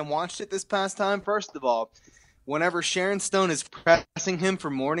because when I watched it this past time, first of all, whenever Sharon Stone is pressing him for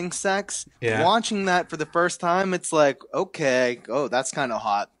morning sex, watching that for the first time, it's like, okay, that's kind of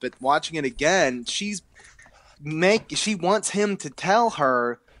hot. But watching it again, she wants him to tell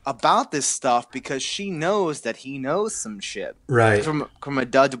her about this stuff because she knows that he knows some shit. Right. From a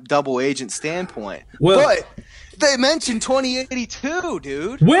double agent standpoint. Well, but they mentioned 2082,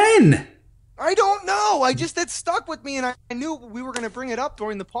 dude. When? I don't know. That stuck with me, and I knew we were going to bring it up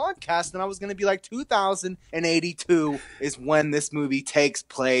during the podcast, and I was going to be like, 2082 is when this movie takes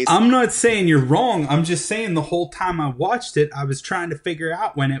place. I'm not saying you're wrong. I'm just saying the whole time I watched it, I was trying to figure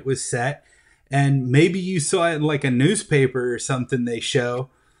out when it was set, and maybe you saw it in like a newspaper or something they show,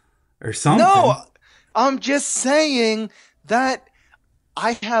 or something. No, I'm just saying that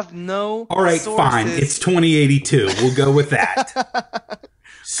I have no All right, sources. fine. It's 2082. We'll go with that.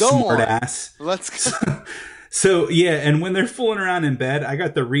 Smart ass. Let's go. So yeah, and when they're fooling around in bed, I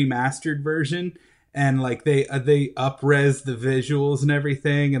got the remastered version, and like they up-res the visuals and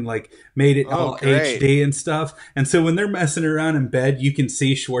everything, and like made it all great. HD and stuff. And so when they're messing around in bed, you can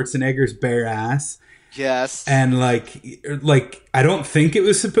see Schwarzenegger's bare ass. Yes. And like I don't think it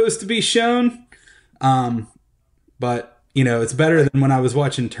was supposed to be shown, but you know it's better than when I was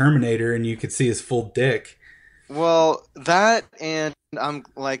watching Terminator and you could see his full dick. Well, that and I'm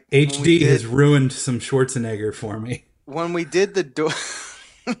like HD has ruined some Schwarzenegger for me. When we did the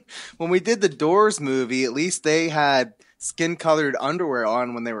when we did the Doors movie, at least they had skin-colored underwear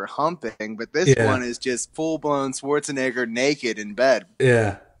on when they were humping, but this one is just full-blown Schwarzenegger naked in bed.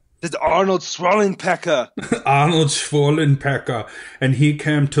 Yeah. It's Arnold Schwarzenegger. Arnold Schwarzenegger, and he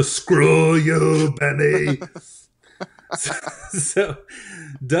came to screw you, Benny. So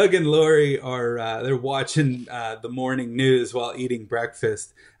Doug and Lori are they're watching the morning news while eating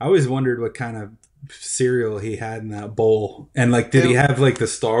breakfast. I always wondered what kind of cereal he had in that bowl, and like, did he have like the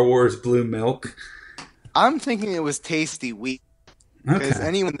Star Wars blue milk? I'm thinking it was Tasty Wheat, because Okay.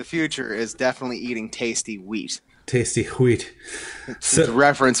 anyone in the future is definitely eating Tasty Wheat. Tasty wheat. It's a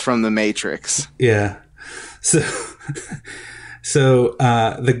reference from The Matrix. Yeah. So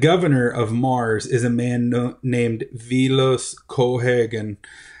the governor of Mars is a man named Velos Cohagen.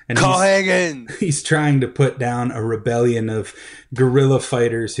 And he's trying to put down a rebellion of guerrilla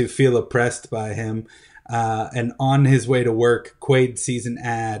fighters who feel oppressed by him. And on his way to work, Quaid sees an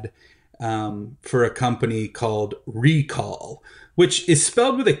ad for a company called Recall, which is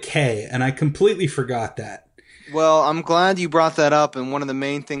spelled with a K, and I completely forgot that. Well, I'm glad you brought that up, and one of the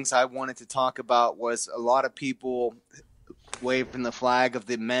main things I wanted to talk about was a lot of people waving the flag of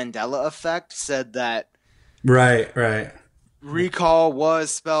the Mandela effect said that Right. Recall was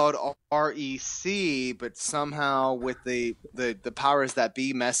spelled REC, but somehow with the powers that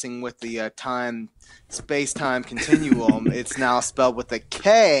be messing with the space-time continuum, it's now spelled with a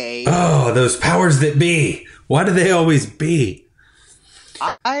K. Oh, those powers that be. Why do they always be?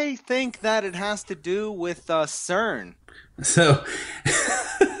 I think that it has to do with CERN.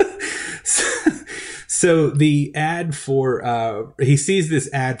 So the ad for he sees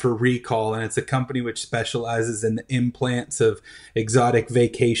this ad for Recall, and it's a company which specializes in the implants of exotic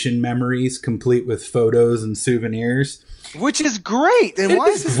vacation memories, complete with photos and souvenirs. Which is great. And why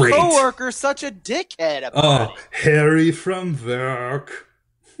is his coworker such a dickhead about it? Harry from work.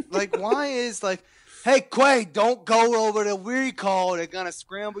 Like, why is like, hey, Quaid, don't go over to Recall. They're gonna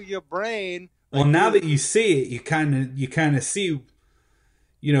scramble your brain. Well, now that you see it, you kind of see.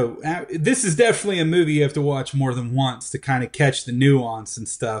 You know, this is definitely a movie you have to watch more than once to kind of catch the nuance and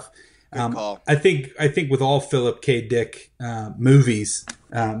stuff. Good call. I think with all Philip K. Dick movies,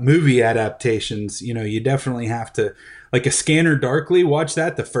 movie adaptations, you know, you definitely have to, like A Scanner Darkly, watch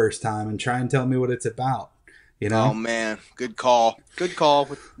that the first time and try and tell me what it's about. You know? Oh man, good call. Good call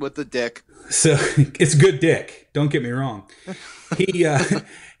with the dick. So it's good dick. Don't get me wrong.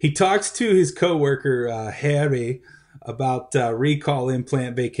 He talks to his coworker Harry about Recall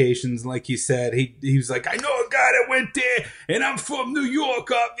implant vacations. Like you said, he was like, I know a guy that went there, and I'm from New York,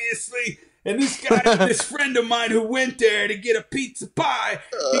 obviously. And this guy, this friend of mine who went there to get a pizza pie,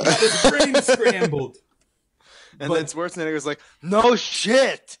 he got his brain scrambled. And then Schwarzenegger's like, no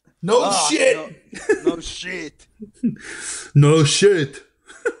shit. No shit. No shit. No shit.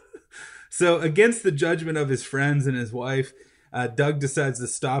 So against the judgment of his friends and his wife, Doug decides to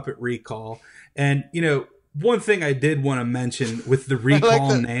stop at Recall. And, you know, one thing I did want to mention with the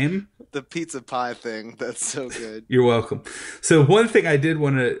Recall name. The pizza pie thing. That's so good. You're welcome. So one thing I did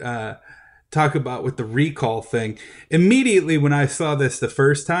want to talk about with the Recall thing, immediately when I saw this the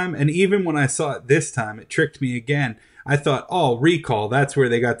first time, and even when I saw it this time, it tricked me again. I thought, oh, Recall, that's where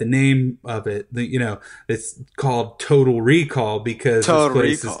they got the name of it. You know, it's called Total Recall because this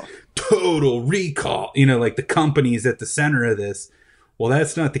place is Total Recall. You know, like the company's at the center of this. Well,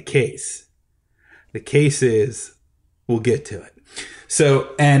 that's not the case. The case is, we'll get to it.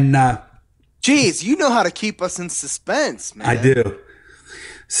 So, and... Geez, you know how to keep us in suspense, man. I do.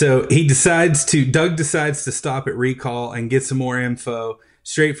 So Doug decides to stop at Recall and get some more info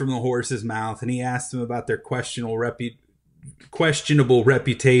straight from the horse's mouth. And he asks them about their questionable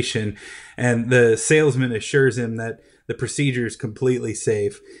reputation. And the salesman assures him that the procedure is completely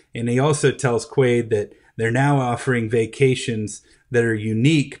safe. And he also tells Quaid that they're now offering vacations that are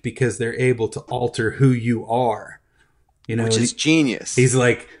unique because they're able to alter who you are. You know, which is genius. He's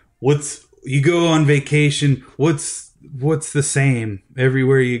like, you go on vacation, what's the same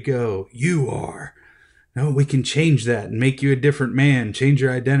everywhere you go? You are. No, we can change that and make you a different man, change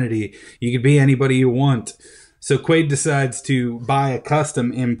your identity. You can be anybody you want. So Quaid decides to buy a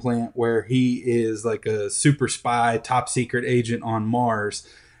custom implant where he is like a super spy, top secret agent on Mars.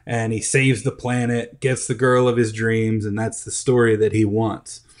 And he saves the planet, gets the girl of his dreams, and that's the story that he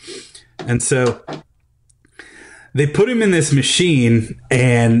wants. And so they put him in this machine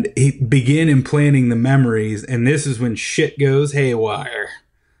and he begin implanting the memories. And this is when shit goes haywire.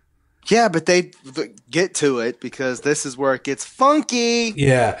 Yeah, but they get to it because this is where it gets funky.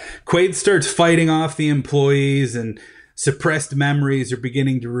 Yeah. Quaid starts fighting off the employees and suppressed memories are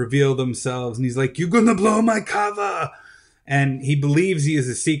beginning to reveal themselves. And he's like, "You're going to blow my cover." And he believes he is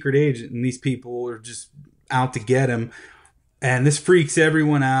a secret agent and these people are just out to get him. And this freaks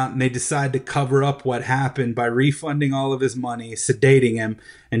everyone out, and they decide to cover up what happened by refunding all of his money, sedating him,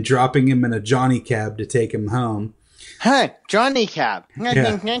 and dropping him in a Johnny cab to take him home. Hey, Johnny cab.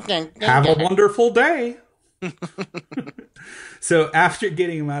 Yeah. Have a wonderful day. So after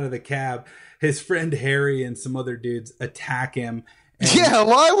getting him out of the cab, his friend Harry and some other dudes attack him. Yeah,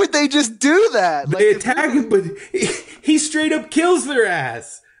 why would they just do that? They attack him, but he straight up kills their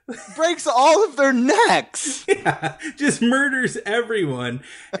ass. Breaks all of their necks. Yeah, just murders everyone.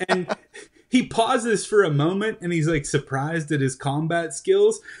 And he pauses for a moment and he's like surprised at his combat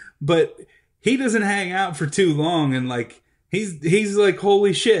skills, but he doesn't hang out for too long. And like, he's like,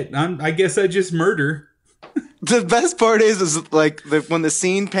 holy shit, I guess I just murder. The best part is like when the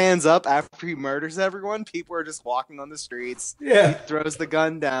scene pans up after he murders everyone, people are just walking on the streets. Yeah. He throws the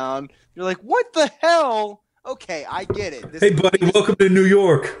gun down. You're like, what the hell? Okay, I get it. Hey, buddy, welcome to New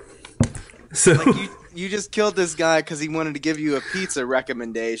York. So like you just killed this guy because he wanted to give you a pizza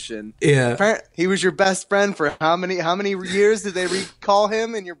recommendation. Yeah. He was your best friend for how many years did they recall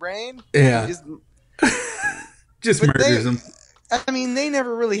him in your brain? Yeah. Just murders him. I mean, they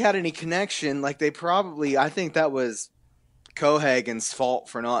never really had any connection. Like, I think that was Cohagen's fault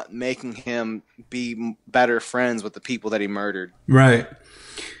for not making him be better friends with the people that he murdered. Right.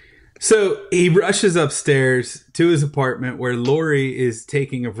 So he rushes upstairs to his apartment where Lori is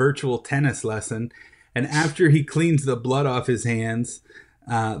taking a virtual tennis lesson. And after he cleans the blood off his hands,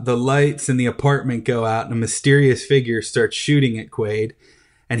 the lights in the apartment go out and a mysterious figure starts shooting at Quaid.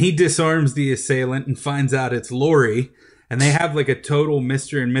 And he disarms the assailant and finds out it's Lori. And they have like a total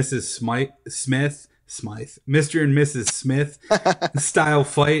Mr. and Mrs. Mr. and Mrs. Smith style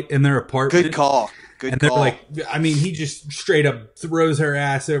fight in their apartment. Good call. And they're like, I mean, he just straight up throws her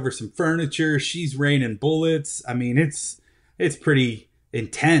ass over some furniture. She's raining bullets. I mean, it's pretty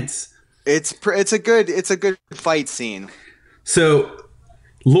intense. It's a good fight scene. So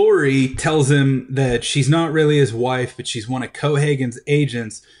Lori tells him that she's not really his wife, but she's one of Cohagen's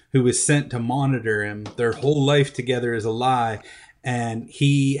agents who was sent to monitor him. Their whole life together is a lie. And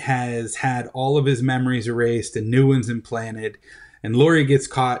he has had all of his memories erased and new ones implanted. And Lori gets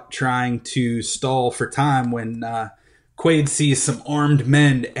caught trying to stall for time when Quaid sees some armed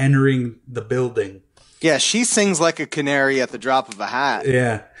men entering the building. Yeah, she sings like a canary at the drop of a hat.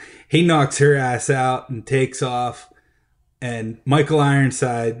 Yeah. He knocks her ass out and takes off. And Michael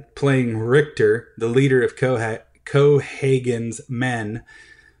Ironside, playing Richter, the leader of Cohagen's men,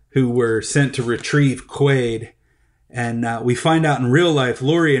 who were sent to retrieve Quaid. And we find out in real life,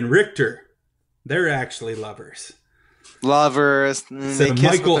 Lori and Richter, they're actually lovers. So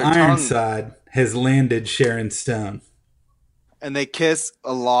Michael Ironside has landed Sharon Stone. And they kiss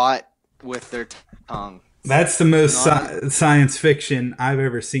a lot with their tongue. That's the most science fiction I've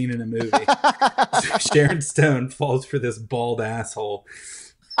ever seen in a movie. Sharon Stone falls for this bald asshole.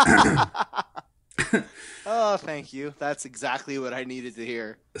 Oh, thank you. That's exactly what I needed to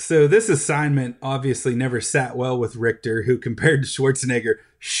hear. So this assignment obviously never sat well with Richter, who compared to Schwarzenegger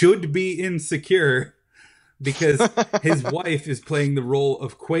should be insecure because his wife is playing the role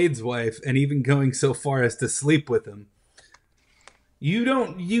of Quaid's wife and even going so far as to sleep with him. You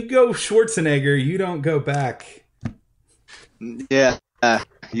go Schwarzenegger, you don't go back. Yeah.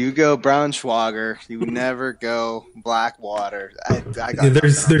 You go Braunschweiger. You never go Blackwater.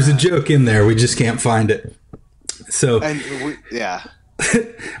 There's a joke in there. We just can't find it. So yeah.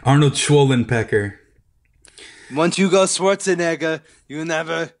 Arnold Schwarzenegger. Once you go Schwarzenegger, you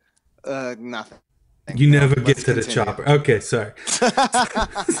never nothing. You never get let's to the continue. chopper. Okay, sorry.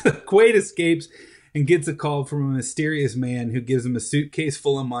 Quaid escapes and gets a call from a mysterious man who gives him a suitcase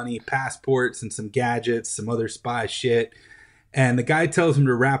full of money, passports, and some gadgets, some other spy shit. And the guy tells him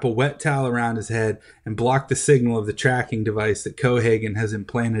to wrap a wet towel around his head and block the signal of the tracking device that Cohagen has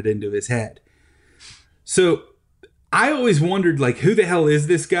implanted into his head. So I always wondered, like, who the hell is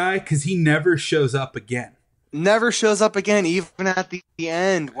this guy? Because he never shows up again. Never shows up again, even at the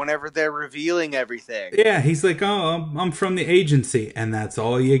end, whenever they're revealing everything. Yeah, he's like, oh, I'm from the agency, and that's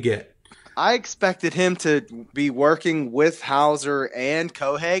all you get. I expected him to be working with Hauser and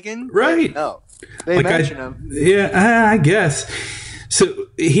Cohagen. Right. No. They mention him. Yeah, I guess. So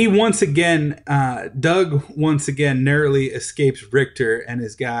he once again, Doug once again narrowly escapes Richter and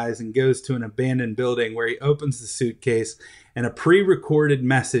his guys and goes to an abandoned building where he opens the suitcase and a pre-recorded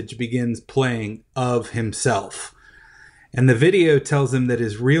message begins playing of himself. And the video tells him that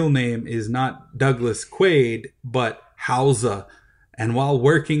his real name is not Douglas Quaid, but Hauser. And while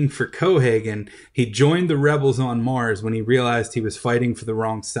working for Cohagen, he joined the rebels on Mars when he realized he was fighting for the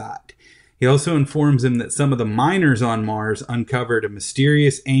wrong side. He also informs him that some of the miners on Mars uncovered a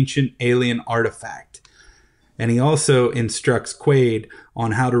mysterious ancient alien artifact. And he also instructs Quaid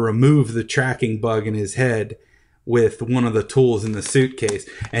on how to remove the tracking bug in his head with one of the tools in the suitcase.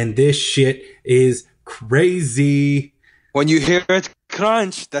 And this shit is crazy. When you hear it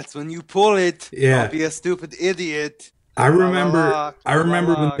crunch, that's when you pull it. Yeah. Don't be a stupid idiot. I remember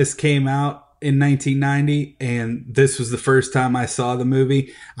when this came out in 1990, and this was the first time I saw the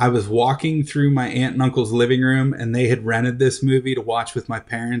movie. I was walking through my aunt and uncle's living room, and they had rented this movie to watch with my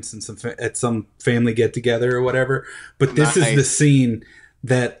parents and at some family get together or whatever. But this is the scene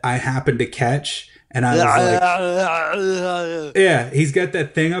that I happened to catch, and I was like, yeah, he's got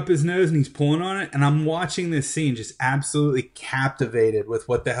that thing up his nose and he's pulling on it, and I'm watching this scene just absolutely captivated with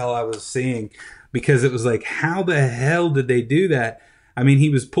what the hell I was seeing, because it was like, how the hell did they do that? I mean, he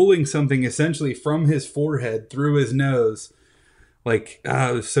was pulling something essentially from his forehead through his nose. Like,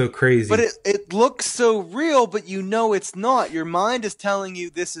 it was so crazy. But it looks so real, but you know it's not. Your mind is telling you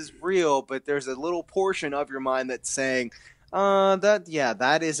this is real, but there's a little portion of your mind that's saying,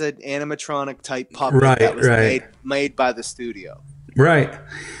 that is an animatronic type puppet that was made by the studio. Right.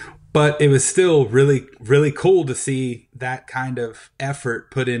 But it was still really, really cool to see that kind of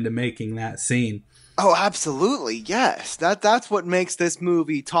effort put into making that scene. Oh, absolutely, yes. That's what makes this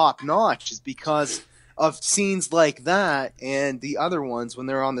movie top notch, is because of scenes like that and the other ones when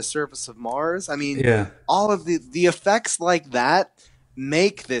they're on the surface of Mars. I mean, all of the effects like that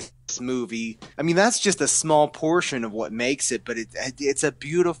make this movie. I mean, that's just a small portion of what makes it, but it's a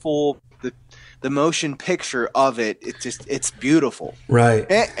beautiful the motion picture of it. It's beautiful, right,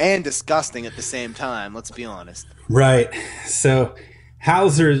 and disgusting at the same time. Let's be honest, right. So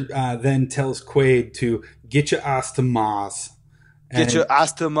Hauser then tells Quaid to get your ass to Mars. Get your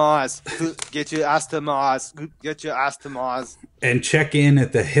ass to Mars. Get your ass to Mars. Get your ass to Mars. And check in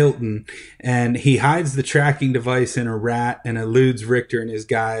at the Hilton. And he hides the tracking device in a rat and eludes Richter and his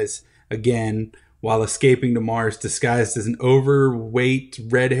guys again while escaping to Mars disguised as an overweight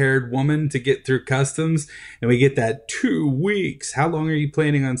red-haired woman to get through customs. And we get that 2 weeks. How long are you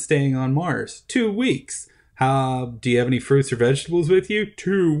planning on staying on Mars? 2 weeks. Do you have any fruits or vegetables with you?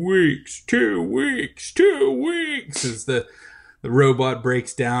 2 weeks. 2 weeks. 2 weeks. As the robot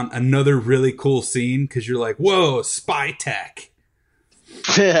breaks down. Another really cool scene because you're like, whoa, spy tech.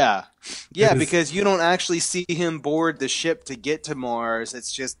 Yeah. Yeah, because you don't actually see him board the ship to get to Mars.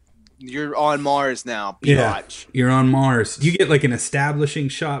 It's just, you're on Mars now. Biatch. Yeah, you're on Mars. You get like an establishing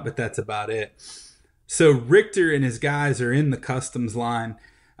shot, but that's about it. So Richter and his guys are in the customs line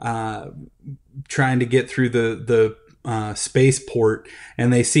trying to get through the spaceport,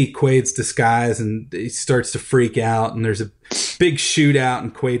 and they see Quaid's disguise, and he starts to freak out, and there's a big shootout,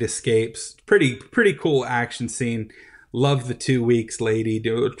 and Quaid escapes. Pretty cool action scene. Love the 2 weeks lady.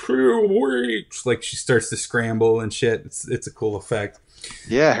 Do 2 weeks. Like, she starts to scramble and shit. It's a cool effect.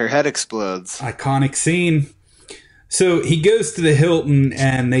 Yeah, her head explodes. Iconic scene. So he goes to the Hilton,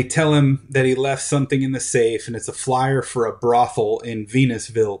 and they tell him that he left something in the safe, and it's a flyer for a brothel in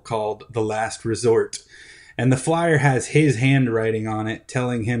Venusville called The Last Resort. And the flyer has his handwriting on it,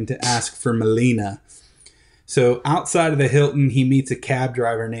 telling him to ask for Melina. So outside of the Hilton, he meets a cab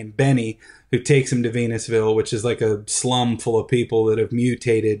driver named Benny, who takes him to Venusville, which is like a slum full of people that have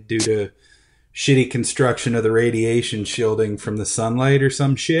mutated due to shitty construction of the radiation shielding from the sunlight or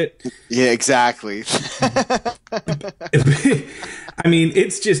some shit. Yeah, exactly. I mean,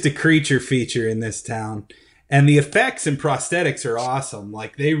 it's just a creature feature in this town. And the effects and prosthetics are awesome.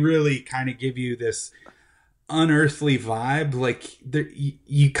 Like, they really kind of give you this unearthly vibe. Like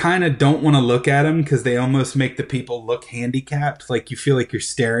you kind of don't want to look at them because they almost make the people look handicapped. Like you feel like you're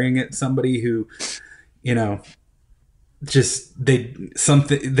staring at somebody who, you know, just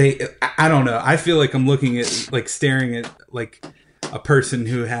I don't know. I feel like I'm looking at like staring at like a person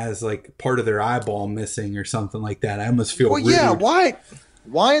who has like part of their eyeball missing or something like that. I almost feel rude. Yeah,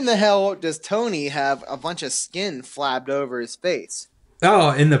 why in the hell does Tony have a bunch of skin flabbed over his face?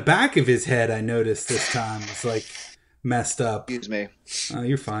 Oh, in the back of his head, I noticed this time it's like messed up. Excuse me. Oh,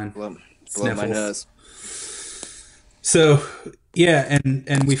 you're fine. Blow my nose. So, yeah,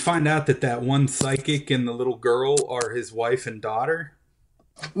 and we find out that one psychic and the little girl are his wife and daughter.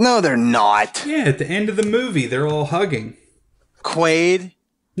 No, they're not. Yeah, at the end of the movie, they're all hugging. Quaid?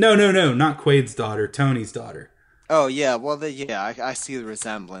 No, not Quaid's daughter, Tony's daughter. Oh, yeah, well, I see the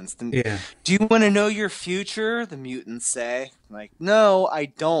resemblance. Yeah. Do you want to know your future? The mutants say. Like, no, I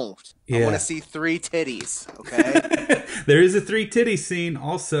don't. Yeah. I want to see 3 titties, okay? There is a 3 titty scene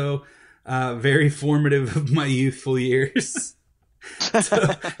also, very formative of my youthful years.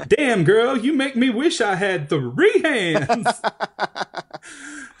 So, damn, girl, you make me wish I had 3 hands.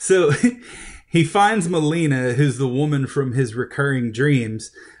 So he finds Melina, who's the woman from his recurring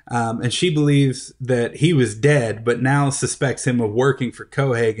dreams, and she believes that he was dead, but now suspects him of working for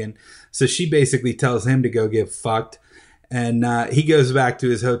Cohagen. So she basically tells him to go get fucked. And he goes back to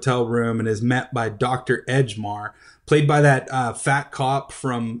his hotel room and is met by Dr. Edgemar, played by that fat cop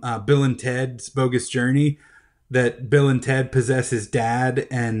from Bill and Ted's Bogus Journey, that Bill and Ted possess his dad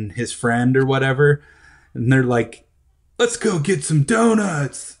and his friend or whatever. And they're like, let's go get some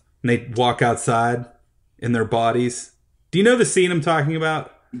donuts. And they walk outside in their bodies. Do you know the scene I'm talking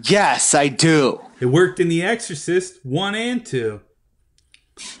about? Yes, I do. It worked in The Exorcist 1 and 2.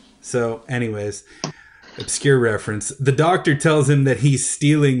 So, anyways, obscure reference. The doctor tells him that he's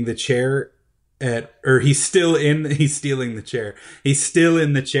stealing the chair he's still in the chair. He's still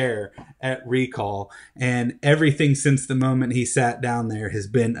in the chair at recall, and everything since the moment he sat down there has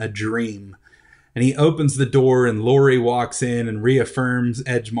been a dream. And he opens the door, and Laurie walks in and reaffirms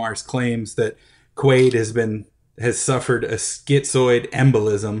Edgemar's claims that Quaid has suffered a schizoid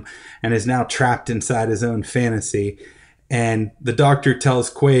embolism and is now trapped inside his own fantasy. And the doctor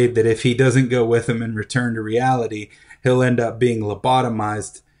tells Quaid that if he doesn't go with him and return to reality, he'll end up being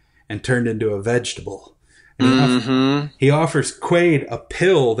lobotomized and turned into a vegetable. And he offers Quaid a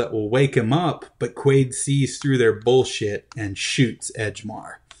pill that will wake him up, but Quaid sees through their bullshit and shoots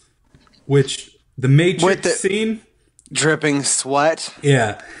Edgemar. Which, the Matrix scene... Dripping sweat?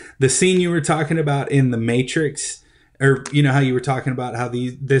 Yeah. The scene you were talking about in The Matrix, or you know how you were talking about how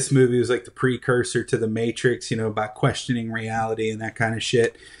this movie was like the precursor to The Matrix, you know, about questioning reality and that kind of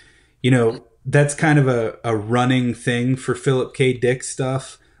shit. You know, that's kind of a running thing for Philip K. Dick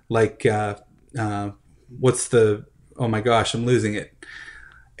stuff. Like, what's the... Oh my gosh, I'm losing it.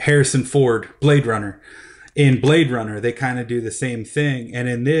 Harrison Ford, Blade Runner. In Blade Runner, they kind of do the same thing. And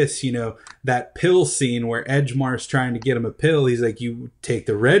in this, you know, that pill scene where Edgemar's trying to get him a pill, he's like, you take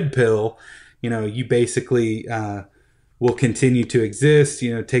the red pill, you know, you basically will continue to exist.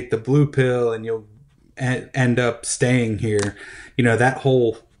 You know, take the blue pill and you'll end up staying here. You know, that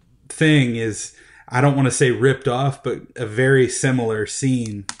whole thing is, I don't want to say ripped off, but a very similar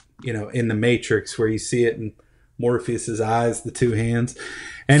scene, you know, in The Matrix where you see it in Morpheus's eyes, the 2 hands.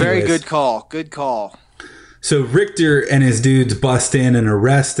 Anyways, very good call. Good call. So Richter and his dudes bust in and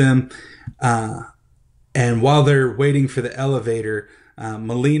arrest him. And while they're waiting for the elevator,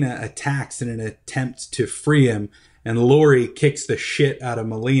 Melina attacks in an attempt to free him. And Laurie kicks the shit out of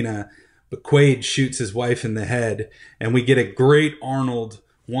Melina. But Quaid shoots his wife in the head. And we get a great Arnold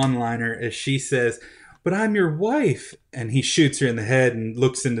one-liner as she says, "But I'm your wife." And he shoots her in the head and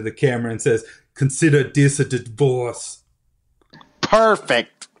looks into the camera and says, "Consider this a divorce."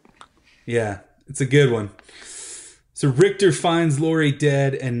 Perfect. Yeah, it's a good one. So Richter finds Laurie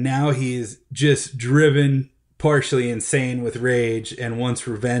dead, and now he is just driven, partially insane with rage, and wants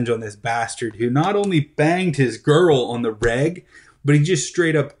revenge on this bastard who not only banged his girl on the reg, but he just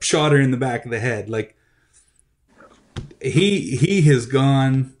straight up shot her in the back of the head. Like, he has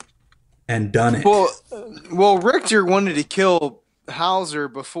gone and done it. Well, Richter wanted to kill Hauser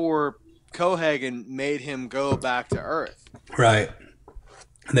before Cohagen made him go back to Earth. Right.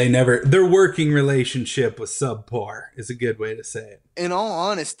 Their working relationship was subpar, is a good way to say it. In all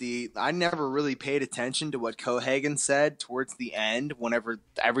honesty, I never really paid attention to what Cohagen said towards the end whenever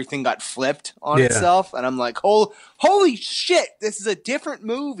everything got flipped on itself. And I'm like, holy shit, this is a different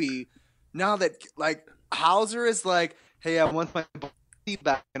movie now that, like, Hauser is like, hey, I want my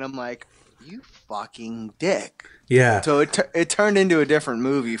back, and I'm like, you fucking dick. Yeah. So it turned into a different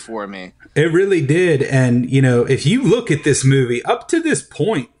movie for me. It really did. And, if you look at this movie up to this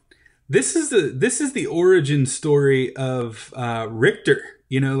point, this is the origin story of Richter.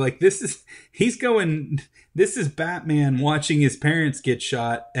 This is Batman watching his parents get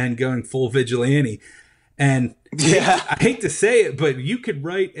shot and going full vigilante. And yeah, I hate to say it, but you could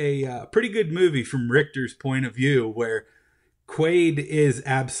write a pretty good movie from Richter's point of view where Quaid is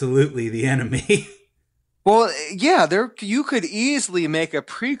absolutely the enemy. Well, yeah, you could easily make a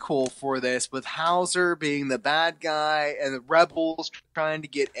prequel for this with Hauser being the bad guy and the rebels trying to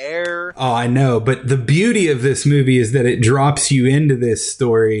get air. Oh, I know, but the beauty of this movie is that it drops you into this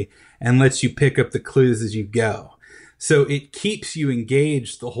story and lets you pick up the clues as you go. So it keeps you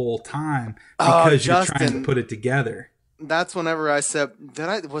engaged the whole time because you're trying to put it together. That's whenever I said,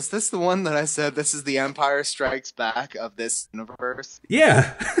 was this the one that I said this is the Empire Strikes Back of this universe?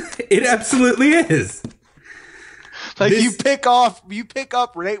 Yeah, it absolutely is. Like you pick up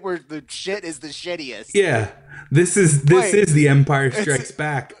right where the shit is the shittiest. Yeah. This is the Empire Strikes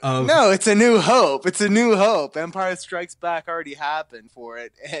Back of... No, it's A New Hope. It's A New Hope. Empire Strikes Back already happened for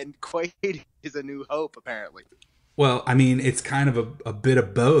it, and Quaid is A New Hope, apparently. Well, I mean, it's kind of a bit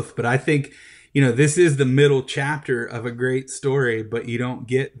of both, but I think, this is the middle chapter of a great story, but you don't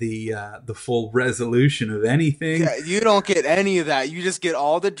get the full resolution of anything. Yeah, you don't get any of that. You just get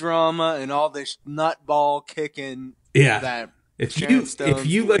all the drama and all this nutball kicking. Yeah. That if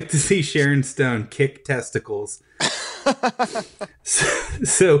you like to see Sharon Stone kick testicles.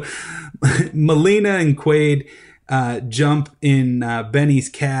 so Melina and Quaid jump in Benny's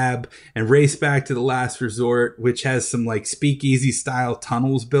cab and race back to the last resort, which has some like speakeasy style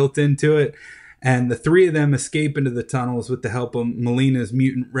tunnels built into it. And the three of them escape into the tunnels with the help of Melina's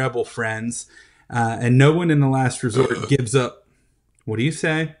mutant rebel friends. And no one in the last resort gives up. What do you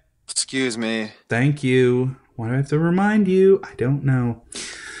say? Excuse me. Thank you. Why do I have to remind you? I don't know.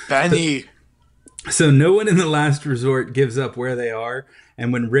 Benny. So no one in the last resort gives up where they are.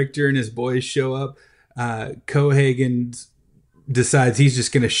 And when Richter and his boys show up, Cohagen decides he's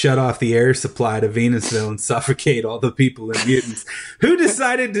just going to shut off the air supply to Venusville and suffocate all the people and mutants. Who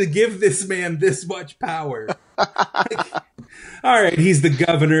decided to give this man this much power? All right, he's the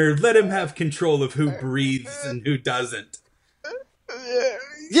governor. Let him have control of who breathes and who doesn't.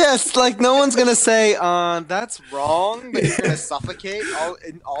 Yes, like no one's going to say, that's wrong, but you're going to suffocate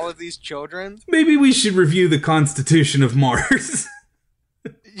all of these children. Maybe we should review the Constitution of Mars.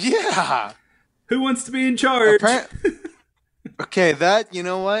 Yeah. Who wants to be in charge? Okay, you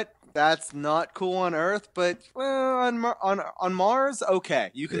know what? That's not cool on Earth, but well, on Mars,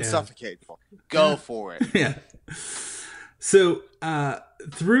 okay, you can suffocate. Go for it. Yeah. So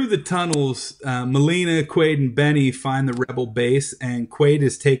through the tunnels, Melina, Quaid, and Benny find the rebel base, and Quaid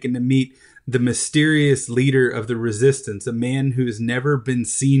is taken to meet the mysterious leader of the resistance, a man who has never been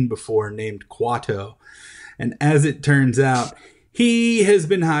seen before named Quato. And as it turns out, he has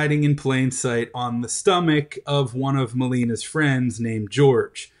been hiding in plain sight on the stomach of one of Melina's friends named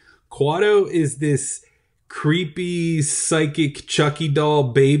George. Quato is this creepy psychic Chucky doll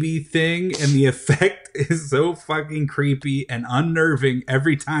baby thing, and the effect is so fucking creepy and unnerving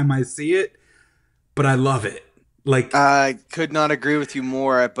every time I see it, but I love it. Like, I could not agree with you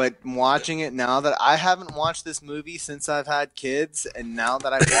more, but watching it now that I haven't watched this movie since I've had kids, and now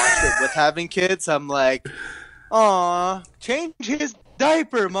that I've watched it with having kids, I'm like, aw, change his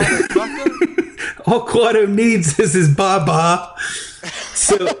diaper, motherfucker. All Quato needs is his baba.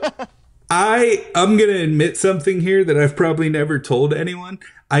 So I'm going to admit something here that I've probably never told anyone.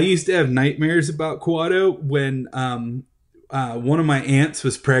 I used to have nightmares about Quato when one of my aunts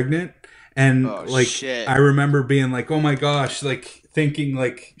was pregnant. And shit. I remember being like, oh my gosh, like thinking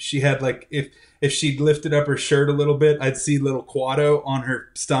like she had like, if she'd lifted up her shirt a little bit, I'd see little Quato on her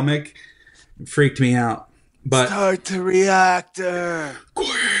stomach. It freaked me out. But start the reactor.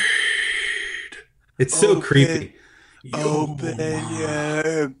 Quaid. It's so creepy. Open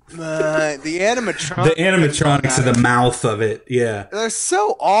your mind. The animatronics of the mouth of it, yeah. They're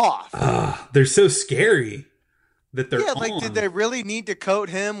so off. They're so scary that they're on. Did they really need to coat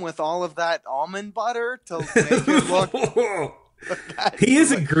him with all of that almond butter to make it look... He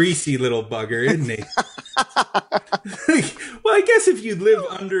is a greasy little bugger, isn't he? Well, I guess if you live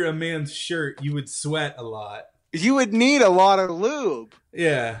under a man's shirt, you would sweat a lot. You would need a lot of lube.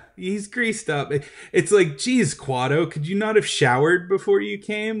 Yeah, he's greased up. It's like, geez, Quato, could you not have showered before you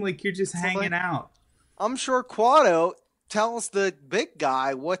came? Like, you're just hanging out. I'm sure Quato tells the big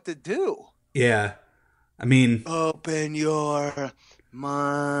guy what to do. Yeah. I mean... Open your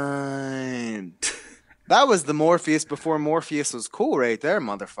mind. That was the Morpheus before Morpheus was cool right there,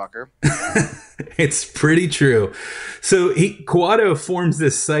 motherfucker. It's pretty true. So Kuato forms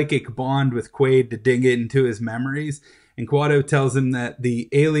this psychic bond with Quaid to dig into his memories. And Kuato tells him that the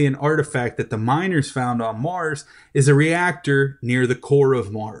alien artifact that the miners found on Mars is a reactor near the core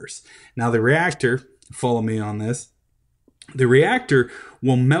of Mars. Now, the reactor, follow me on this, the reactor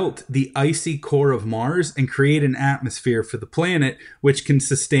will melt the icy core of Mars and create an atmosphere for the planet, which can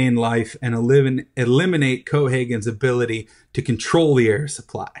sustain life and eliminate Cohagen's ability to control the air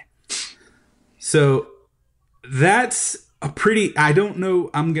supply. So that's a pretty, I don't know,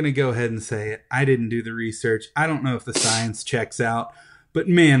 I'm going to go ahead and say it. I didn't do the research. I don't know if the science checks out, but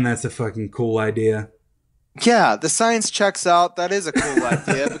man, that's a fucking cool idea. Yeah, the science checks out. That is a cool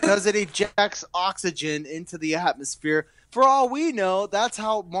idea because it ejects oxygen into the atmosphere. For all we know, that's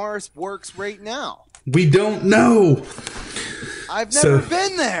how Mars works right now. We don't know. I've never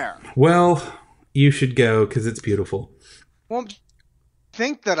been there. Well, you should go because it's beautiful. Well,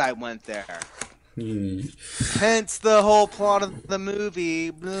 think that I went there. Hence the whole plot of the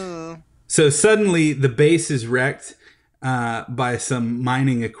movie. So suddenly the base is wrecked by some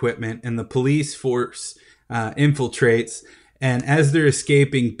mining equipment and the police force infiltrates. And as they're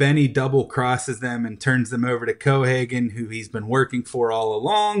escaping, Benny double crosses them and turns them over to Cohagen, who he's been working for all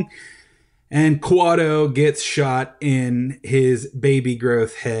along. And Kuato gets shot in his baby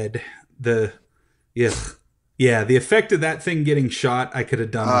growth head. The effect of that thing getting shot, I could have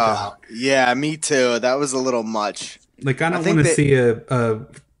done without. Yeah, me too. That was a little much. Like, I don't want to see a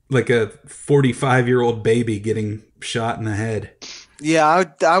 45-year-old baby getting shot in the head. Yeah,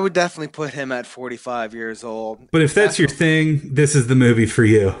 I would definitely put him at 45 years old. But if that's your thing, this is the movie for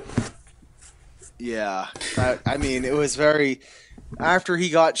you. Yeah. I mean, it was very... After he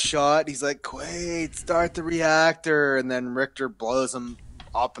got shot, he's like, Quaid, start the reactor. And then Richter blows him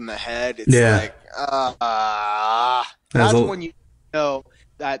up in the head. It's like, that's when you know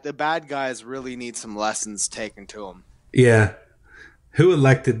that the bad guys really need some lessons taken to them. Yeah. Who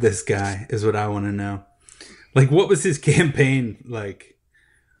elected this guy is what I want to know. Like, what was his campaign like?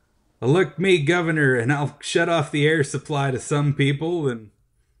 Elect me governor, and I'll shut off the air supply to some people and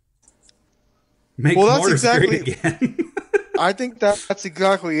make Mars great again. I think that's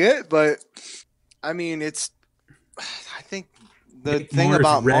exactly it. But I mean, I think the thing Mars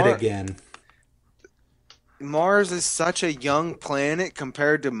about red again. Mars is such a young planet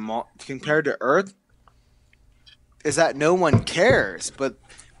compared to Earth, is that no one cares, but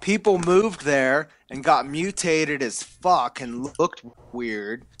people moved there and got mutated as fuck and looked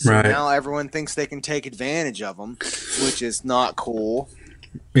weird. So now everyone thinks they can take advantage of them, which is not cool.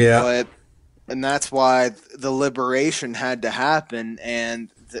 Yeah. And that's why the liberation had to happen,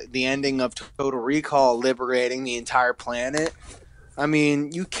 and the ending of Total Recall liberating the entire planet. I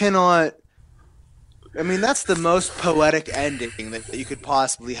mean, you cannot... I mean, that's the most poetic ending that you could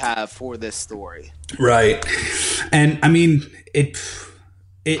possibly have for this story. Right. And, I mean, it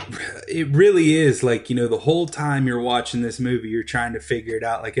really is like, you know, the whole time you're watching this movie, you're trying to figure it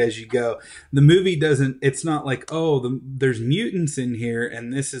out, like, as you go. The movie doesn't, it's not like, there's mutants in here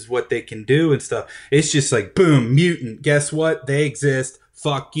and this is what they can do and stuff. It's just like, boom, mutant. Guess what? They exist.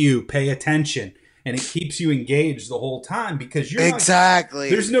 Fuck you. Pay attention. And it keeps you engaged the whole time because you're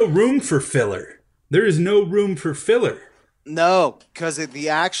there's no room for filler. There is no room for filler. No, because the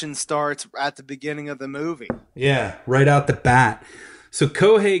action starts at the beginning of the movie. Yeah, right out the bat. So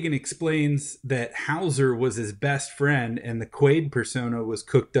Cohagen explains that Hauser was his best friend and the Quaid persona was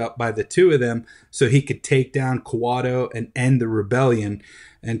cooked up by the two of them so he could take down Kuato and end the rebellion.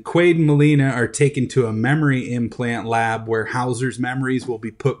 And Quaid and Melina are taken to a memory implant lab where Hauser's memories will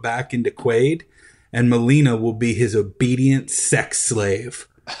be put back into Quaid and Melina will be his obedient sex slave.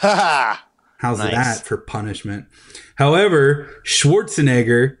 How's that for punishment? However,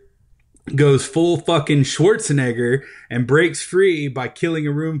 Schwarzenegger goes full fucking Schwarzenegger and breaks free by killing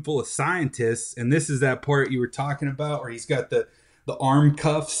a room full of scientists. And this is that part you were talking about where he's got the arm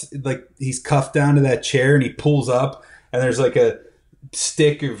cuffs, like he's cuffed down to that chair and he pulls up and there's like a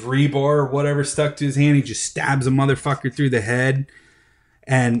stick of rebar or whatever stuck to his hand. He just stabs a motherfucker through the head.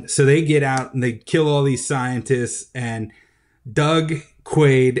 And so they get out and they kill all these scientists, and Doug,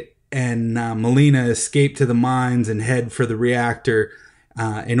 Quaid, and Melina escape to the mines and head for the reactor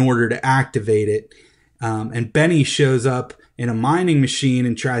in order to activate it. And Benny shows up in a mining machine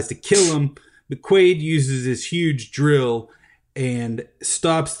and tries to kill him. But Quaid uses his huge drill and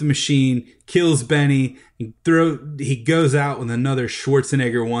stops the machine, kills Benny. He goes out with another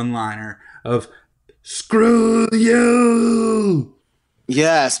Schwarzenegger one-liner of, "Screw you!"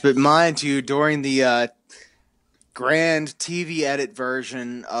 Yes, but mind you, during the grand TV edit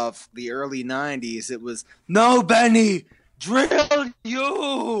version of the early 90s, it was, "No, Benny, drill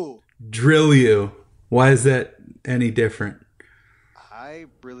you!" Drill you. Why is that any different? I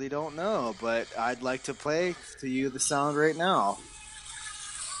really don't know, but I'd like to play to you the sound right now.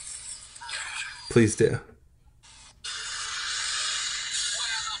 Please do.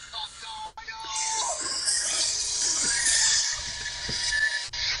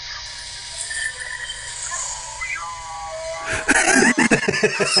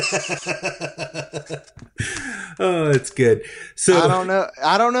 Oh, it's good. So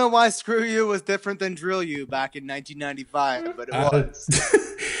I don't know why "Screw You" was different than "Drill You" back in 1995, but it was.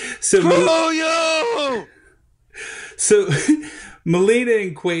 So Screw you! So Melina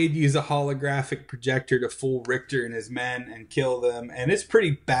and Quaid use a holographic projector to fool Richter and his men and kill them, and it's a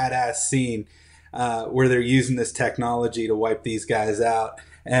pretty badass scene where they're using this technology to wipe these guys out.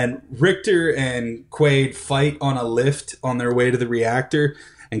 And Richter and Quaid fight on a lift on their way to the reactor,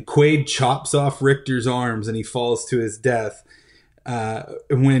 and Quaid chops off Richter's arms and he falls to his death. And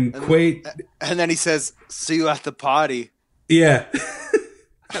then he says, "See you at the party." Yeah.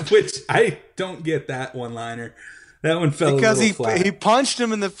 Which I don't get that one-liner. That one fell because a little flat. He punched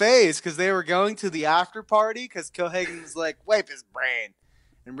him in the face because they were going to the after party because Cohagen was like, "Wipe his brain."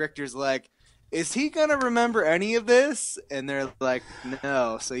 And Richter's like, "Is he going to remember any of this?" And they're like,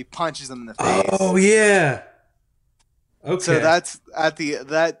 "No." So he punches him in the face. Oh, yeah. Okay. So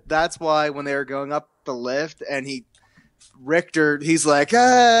that's why when they were going up the lift and he's like,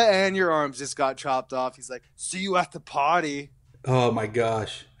 and your arms just got chopped off. He's like, "See you at the party." Oh my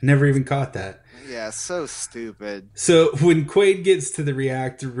gosh. I never even caught that. Yeah, so stupid. So when Quaid gets to the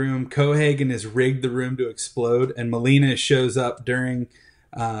reactor room, Cohagen has rigged the room to explode, and Melina shows up during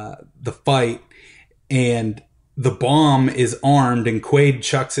the fight, and the bomb is armed, and Quaid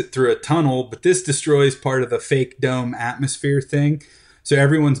chucks it through a tunnel, but this destroys part of the fake dome atmosphere thing. So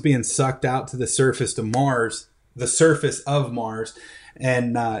everyone's being sucked out to the surface of Mars,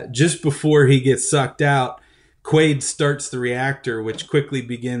 and just before he gets sucked out, Quaid starts the reactor, which quickly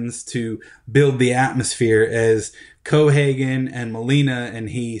begins to build the atmosphere as Cohagen and Melina and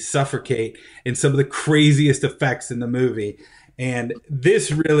he suffocate in some of the craziest effects in the movie. And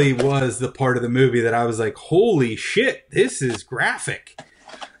this really was the part of the movie that I was like, holy shit, this is graphic.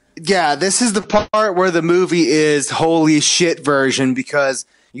 Yeah, this is the part where the movie is holy shit version because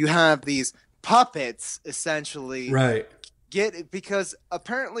you have these puppets essentially. Right. Because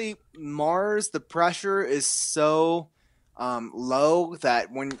apparently Mars, the pressure is so low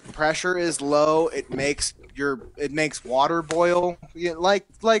that when pressure is low, it makes water boil.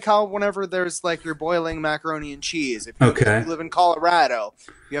 Like how whenever there's like you're boiling macaroni and cheese. If you live in Colorado,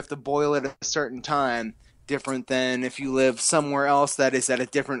 you have to boil it at a certain time, different than if you live somewhere else that is at a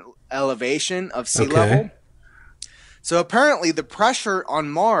different elevation of sea level. So apparently the pressure on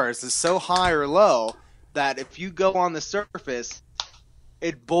Mars is so high or low that if you go on the surface,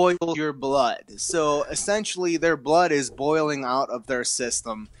 it boils your blood. So essentially their blood is boiling out of their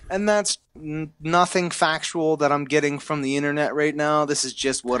system. And that's nothing factual that I'm getting from the internet right now. This is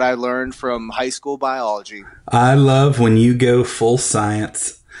just what I learned from high school biology. I love when you go full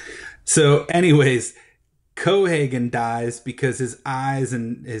science. So anyways, Cohagen dies because his eyes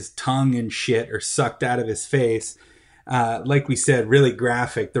and his tongue and shit are sucked out of his face. Like we said, really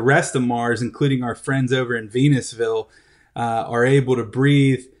graphic. The rest of Mars, including our friends over in Venusville, are able to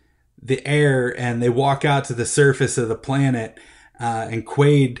breathe the air, and they walk out to the surface of the planet. And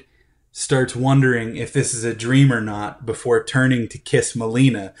Quaid starts wondering if this is a dream or not before turning to kiss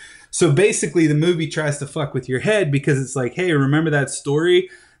Melina. So basically, the movie tries to fuck with your head because it's like, hey, remember that story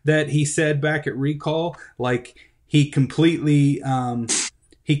that he said back at Recall? Like he completely.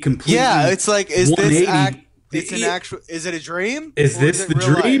 Yeah, it's like, is this act? It's an actual. Is it a dream? Is this the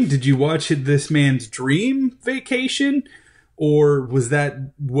dream? Life? Did you watch this man's dream vacation, or was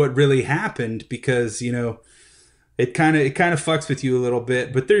that what really happened? Because it kind of fucks with you a little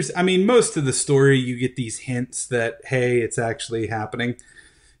bit. But most of the story you get these hints that hey, it's actually happening.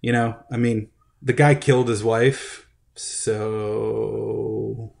 The guy killed his wife,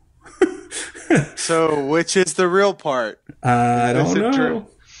 so. So which is the real part? I don't know.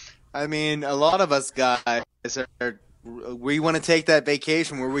 A lot of us guys we want to take that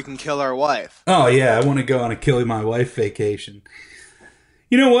vacation where we can kill our wife. Oh, yeah. I want to go on a kill my wife vacation.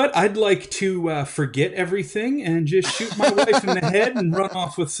 You know what? I'd like to forget everything and just shoot my wife in the head and run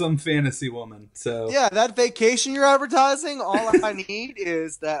off with some fantasy woman. So yeah, that vacation you're advertising, all I need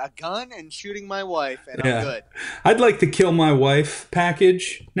is a gun and shooting my wife, and I'm good. I'd like the kill my wife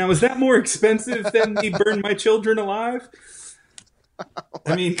package. Now, is that more expensive than the burn my children alive?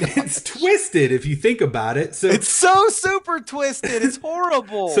 I mean, it's twisted if you think about it. So It's so super twisted. It's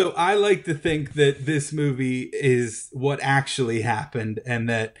horrible. So I like to think that this movie is what actually happened, and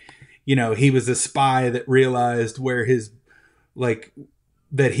that, you know, he was a spy that realized where his, like,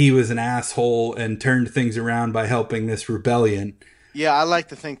 that he was an asshole and turned things around by helping this rebellion. Yeah, I like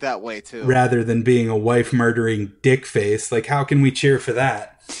to think that way too. Rather than being a wife murdering dick face. Like, how can we cheer for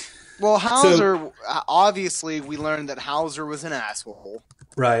that? Well, Hauser, obviously, we learned that Hauser was an asshole.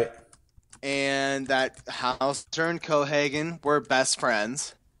 Right. And that Hauser and Cohagen were best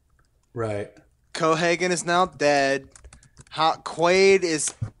friends. Right. Cohagen is now dead. Hauser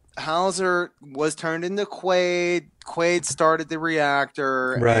was turned into Quaid. Quaid started the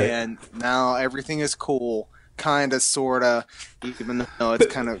reactor. Right. And now everything is cool. Kind of, sort of, even though it's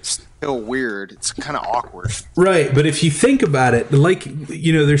kind of still weird. It's kind of awkward. Right, but if you think about it, like,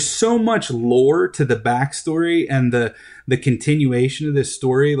 you know, there's so much lore to the backstory and the continuation of this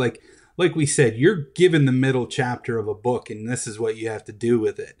story. Like we said, you're given the middle chapter of a book, and this is what you have to do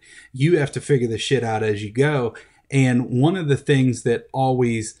with it. You have to figure the shit out as you go. And one of the things that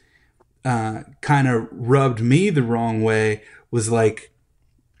always kind of rubbed me the wrong way was, like,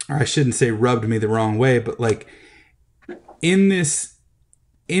 or I shouldn't say rubbed me the wrong way, but like in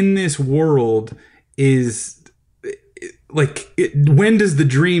this world is like, when does the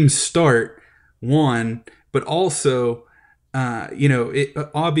dream start? One, but also, you know, it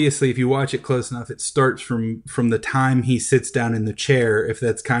obviously, if you watch it close enough, it starts from the time he sits down in the chair, if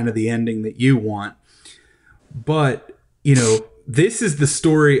that's kind of the ending that you want. But, you know, this is the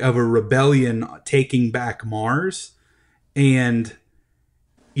story of a rebellion taking back Mars, and,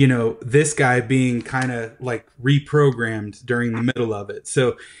 you know, this guy being kind of like reprogrammed during the middle of it.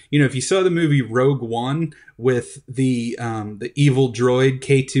 So, you know, if you saw the movie Rogue One with the evil droid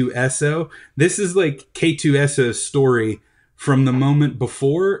K2SO, this is like K2SO's story from the moment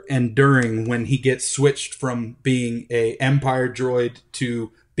before and during, when he gets switched from being a Empire droid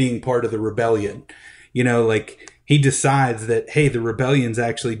to being part of the rebellion. You know, like, he decides that, hey, the rebellion's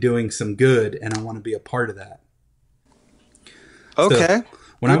actually doing some good, and I want to be a part of that. Okay. So,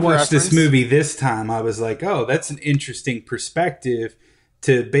 when I watched this movie this time, I was like, oh, that's an interesting perspective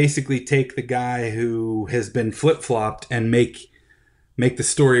to basically take the guy who has been flip-flopped and make the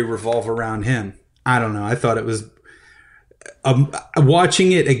story revolve around him. I don't know. I thought it was...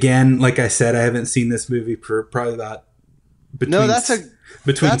 watching it again, like I said, I haven't seen this movie for probably about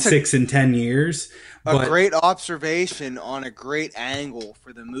between 6 and 10 years. A great observation on a great angle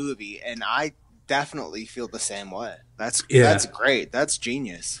for the movie, and I definitely feel the same way. That's great. That's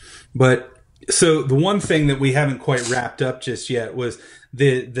genius. But so the one thing that we haven't quite wrapped up just yet was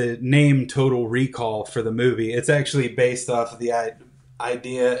the name Total Recall for the movie. It's actually based off of the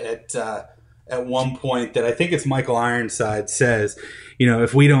idea at one point that I think it's Michael Ironside says, you know,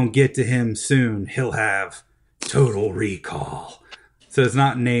 if we don't get to him soon, he'll have total recall. So it's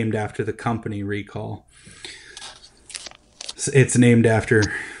not named after the company Recall. It's named after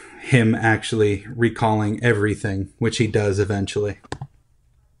him actually recalling everything, which he does eventually.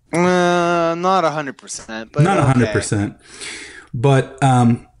 Not 100%, but not 100%. But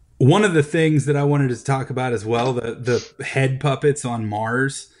one of the things that I wanted to talk about as well, the head puppets on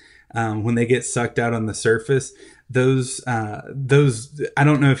Mars, when they get sucked out on the surface, those I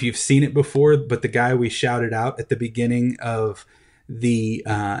don't know if you've seen it before, but the guy we shouted out at the beginning of the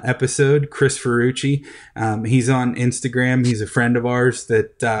episode, Chris Ferrucci, he's on Instagram. He's a friend of ours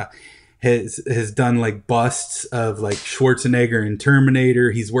that has done like busts of like Schwarzenegger and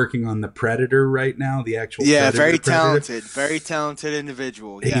Terminator. He's working on the Predator right now, the actual very talented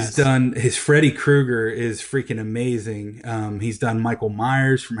individual. He's done his Freddy Krueger is freaking amazing. He's done Michael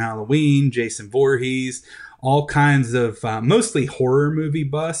Myers from Halloween, Jason Voorhees, all kinds of mostly horror movie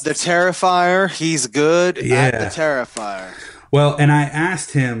busts. The Terrifier, he's good at the Terrifier. Well, and I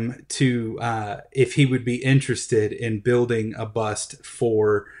asked him to if he would be interested in building a bust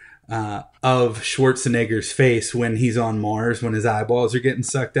for of Schwarzenegger's face when he's on Mars, when his eyeballs are getting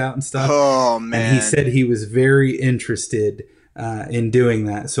sucked out and stuff. Oh man! And he said he was very interested in doing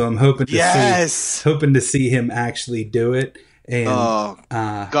that. So I'm hoping to see him actually do it. And,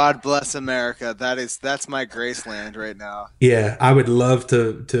 God bless America. That's my Graceland right now. Yeah, I would love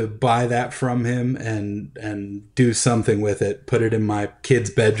to buy that from him and do something with it. Put it in my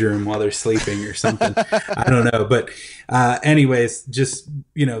kids' bedroom while they're sleeping or something. I don't know, but anyways, just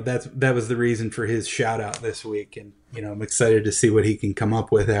that was the reason for his shout out this week, and I'm excited to see what he can come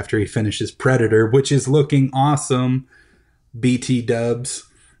up with after he finishes Predator, which is looking awesome. BT dubs.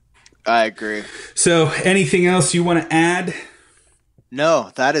 I agree. So, anything else you want to add?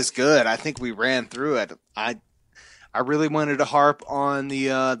 No, that is good. I think we ran through it. I really wanted to harp on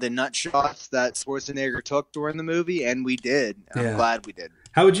the nut shots that Schwarzenegger took during the movie, and we did. I'm glad we did.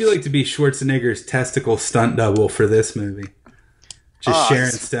 How would you like to be Schwarzenegger's testicle stunt double for this movie? Just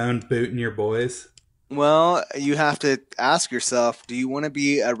Sharon Stone booting your boys? Well, you have to ask yourself, do you want to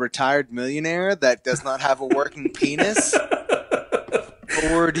be a retired millionaire that does not have a working penis?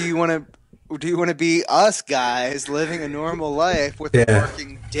 Or do you want to be us guys living a normal life with a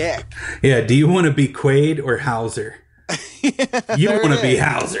working dick? Yeah, do you want to be Quaid or Hauser? You want to be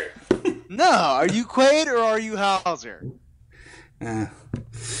Hauser. No, are you Quaid or are you Hauser?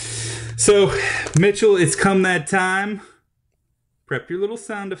 So, Mitchell, it's come that time. Prep your little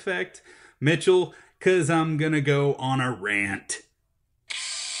sound effect. Mitchell, because I'm going to go on a rant.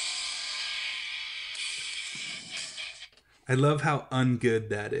 I love how ungood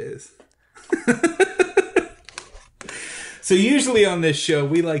that is. So usually on this show,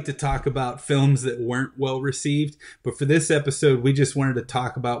 we like to talk about films that weren't well received. But for this episode, we just wanted to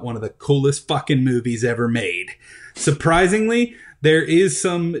talk about one of the coolest fucking movies ever made. Surprisingly, there is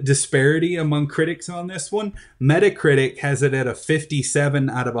some disparity among critics on this one. Metacritic has it at a 57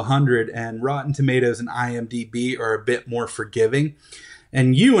 out of 100, and Rotten Tomatoes and IMDb are a bit more forgiving.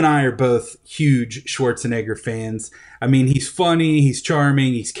 And you and I are both huge Schwarzenegger fans. I mean, he's funny, he's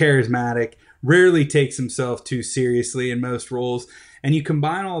charming, he's charismatic, rarely takes himself too seriously in most roles. And you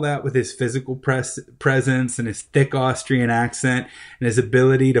combine all that with his physical presence and his thick Austrian accent and his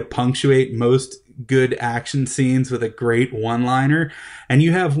ability to punctuate most good action scenes with a great one-liner, and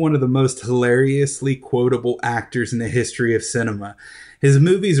you have one of the most hilariously quotable actors in the history of cinema. His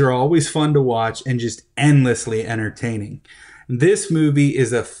movies are always fun to watch and just endlessly entertaining. This movie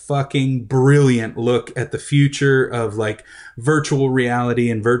is a fucking brilliant look at the future of like virtual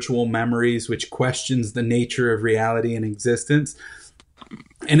reality and virtual memories, which questions the nature of reality and existence.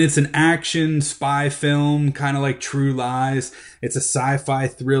 And it's an action spy film, kind of like True Lies. It's a sci-fi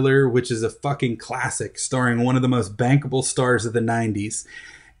thriller, which is a fucking classic, starring one of the most bankable stars of the 90s.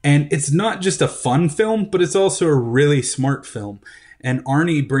 And it's not just a fun film, but it's also a really smart film. And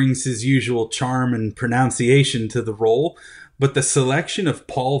Arnie brings his usual charm and pronunciation to the role. But the selection of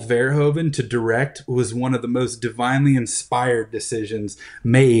Paul Verhoeven to direct was one of the most divinely inspired decisions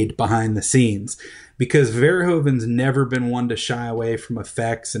made behind the scenes. Because Verhoeven's never been one to shy away from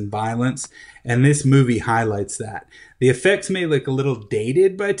effects and violence, and this movie highlights that. The effects may look a little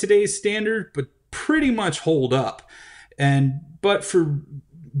dated by today's standard, but pretty much hold up. But for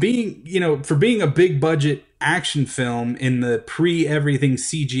being a big budget action film in the pre-everything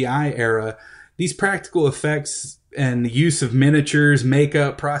CGI era, these practical effects and the use of miniatures,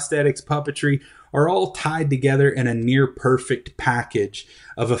 makeup, prosthetics, puppetry are all tied together in a near perfect package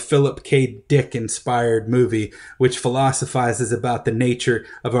of a Philip K. Dick inspired movie, which philosophizes about the nature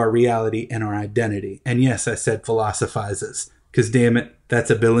of our reality and our identity. And yes, I said philosophizes, because damn it, that's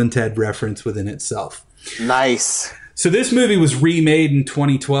a Bill and Ted reference within itself. Nice. So this movie was remade in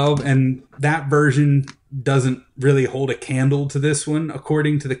 2012, and that version doesn't really hold a candle to this one,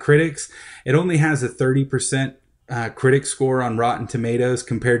 according to the critics. It only has a 30% critic score on Rotten Tomatoes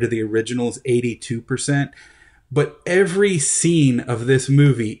compared to the original's 82%. But every scene of this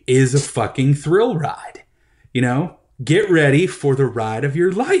movie is a fucking thrill ride. You know, get ready for the ride of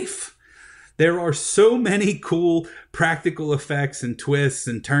your life. There are so many cool practical effects and twists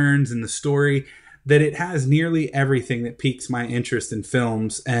and turns in the story that it has nearly everything that piques my interest in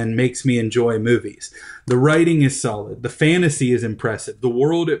films and makes me enjoy movies. The writing is solid. The fantasy is impressive. The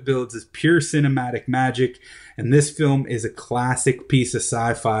world it builds is pure cinematic magic. And this film is a classic piece of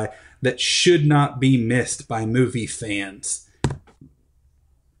sci-fi that should not be missed by movie fans.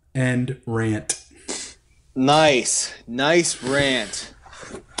 End rant. Nice rant.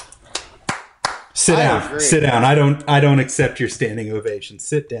 Sit down. I don't accept your standing ovation.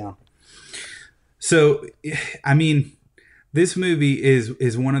 Sit down. So, I mean, this movie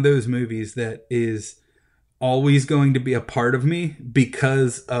is one of those movies that is always going to be a part of me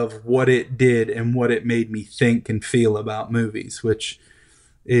because of what it did and what it made me think and feel about movies, which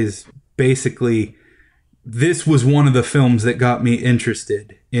is basically, this was one of the films that got me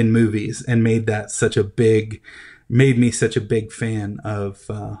interested in movies and made me such a big fan of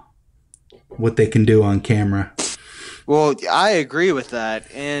what they can do on camera. Well, I agree with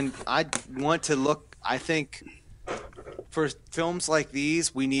that, and I want to look, I think for films like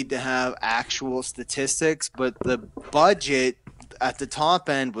these, we need to have actual statistics, but the budget at the top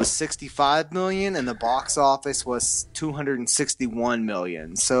end was $65 million, and the box office was $261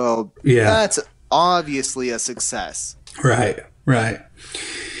 million. So that's obviously a success. Right.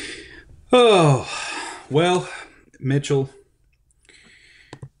 Oh, well, Mitchell,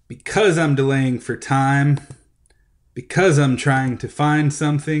 because I'm delaying for time, because I'm trying to find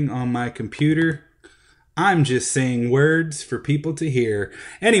something on my computer, I'm just saying words for people to hear.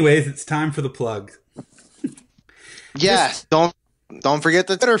 Anyways, it's time for the plug. Yes, don't forget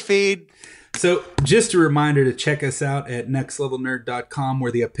the Twitter feed. So just a reminder to check us out at nextlevelnerd.com,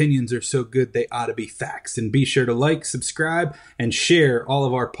 where the opinions are so good they ought to be facts. And be sure to like, subscribe, and share all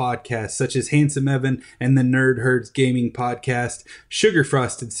of our podcasts, such as Handsome Evan and the Nerd Herds Gaming Podcast, Sugar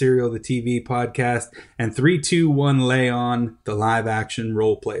Frosted Cereal, the TV podcast, and 321 Leon, the live action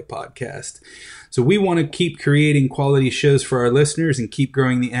roleplay podcast. So we want to keep creating quality shows for our listeners and keep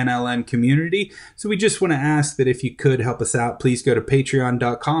growing the NLN community. So we just want to ask that if you could help us out, please go to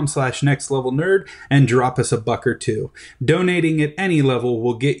patreon.com/nextlevelnerd and drop us $1 or $2. Donating at any level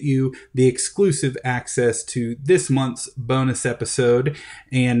will get you the exclusive access to this month's bonus episode.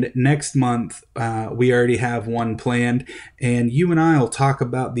 And next month, we already have one planned. And you and I will talk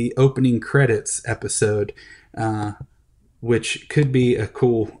about the opening credits episode, which could be a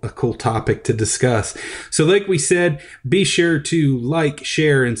cool topic to discuss. So like we said, be sure to like,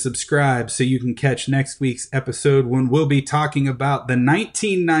 share, and subscribe so you can catch next week's episode when we'll be talking about the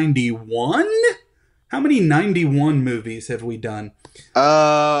 1991? How many 91 movies have we done?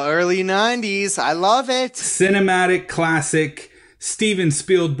 Early 90s. I love it. Cinematic classic. Steven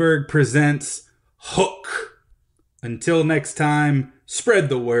Spielberg presents Hook. Until next time, spread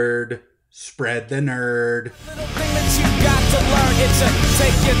the word. Spread the nerd. Little thing that you got to learn, it's a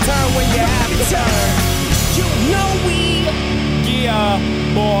take your turn when you have to turn. You know we, yeah,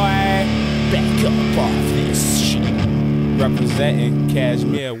 boy, back up off this shit. Representing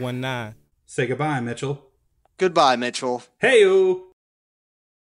Cashmere 19. Say goodbye, Mitchell. Goodbye, Mitchell. Hey-o.